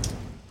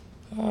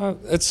well?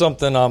 It's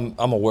something I'm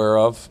aware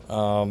of,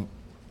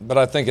 but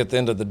I think at the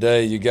end of the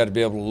day, you got to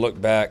be able to look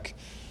back,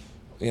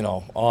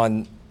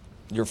 on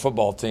your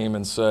football team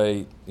and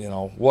say,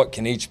 what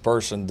can each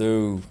person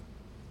do,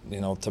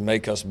 to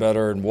make us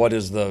better, and what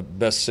is the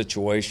best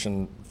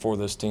situation for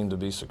this team to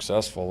be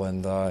successful.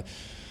 And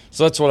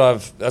so that's what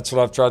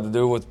I've tried to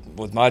do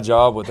with my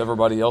job, with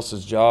everybody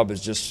else's job,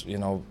 is just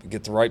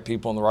get the right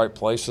people in the right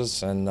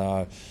places.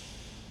 And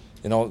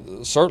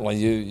certainly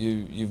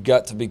you've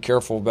got to be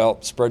careful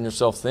about spreading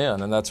yourself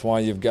thin, and that's why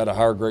you've got to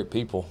hire great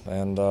people,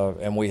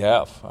 and we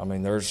have. I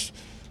mean, there's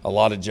a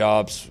lot of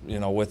jobs,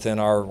 within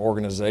our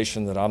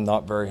organization that I'm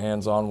not very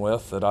hands-on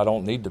with, that I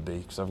don't need to be,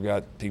 because I've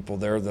got people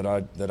there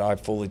that I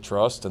fully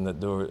trust and that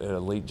do an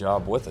elite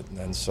job with it.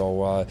 And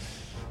so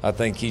I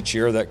think each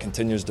year that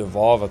continues to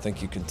evolve. I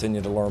think you continue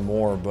to learn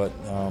more, but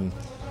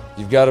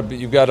you've got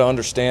to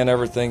understand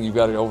everything. You've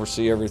got to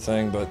oversee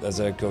everything, but as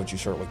a head coach, you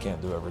certainly can't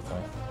do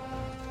everything.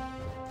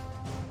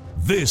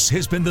 This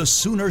has been the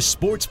Sooner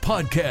Sports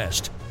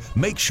Podcast.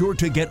 Make sure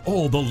to get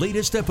all the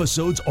latest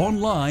episodes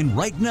online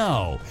right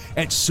now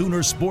at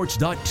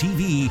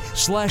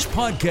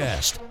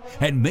Soonersports.tv/podcast.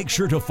 And make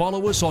sure to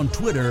follow us on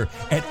Twitter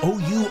at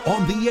OU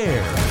On The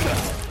Air.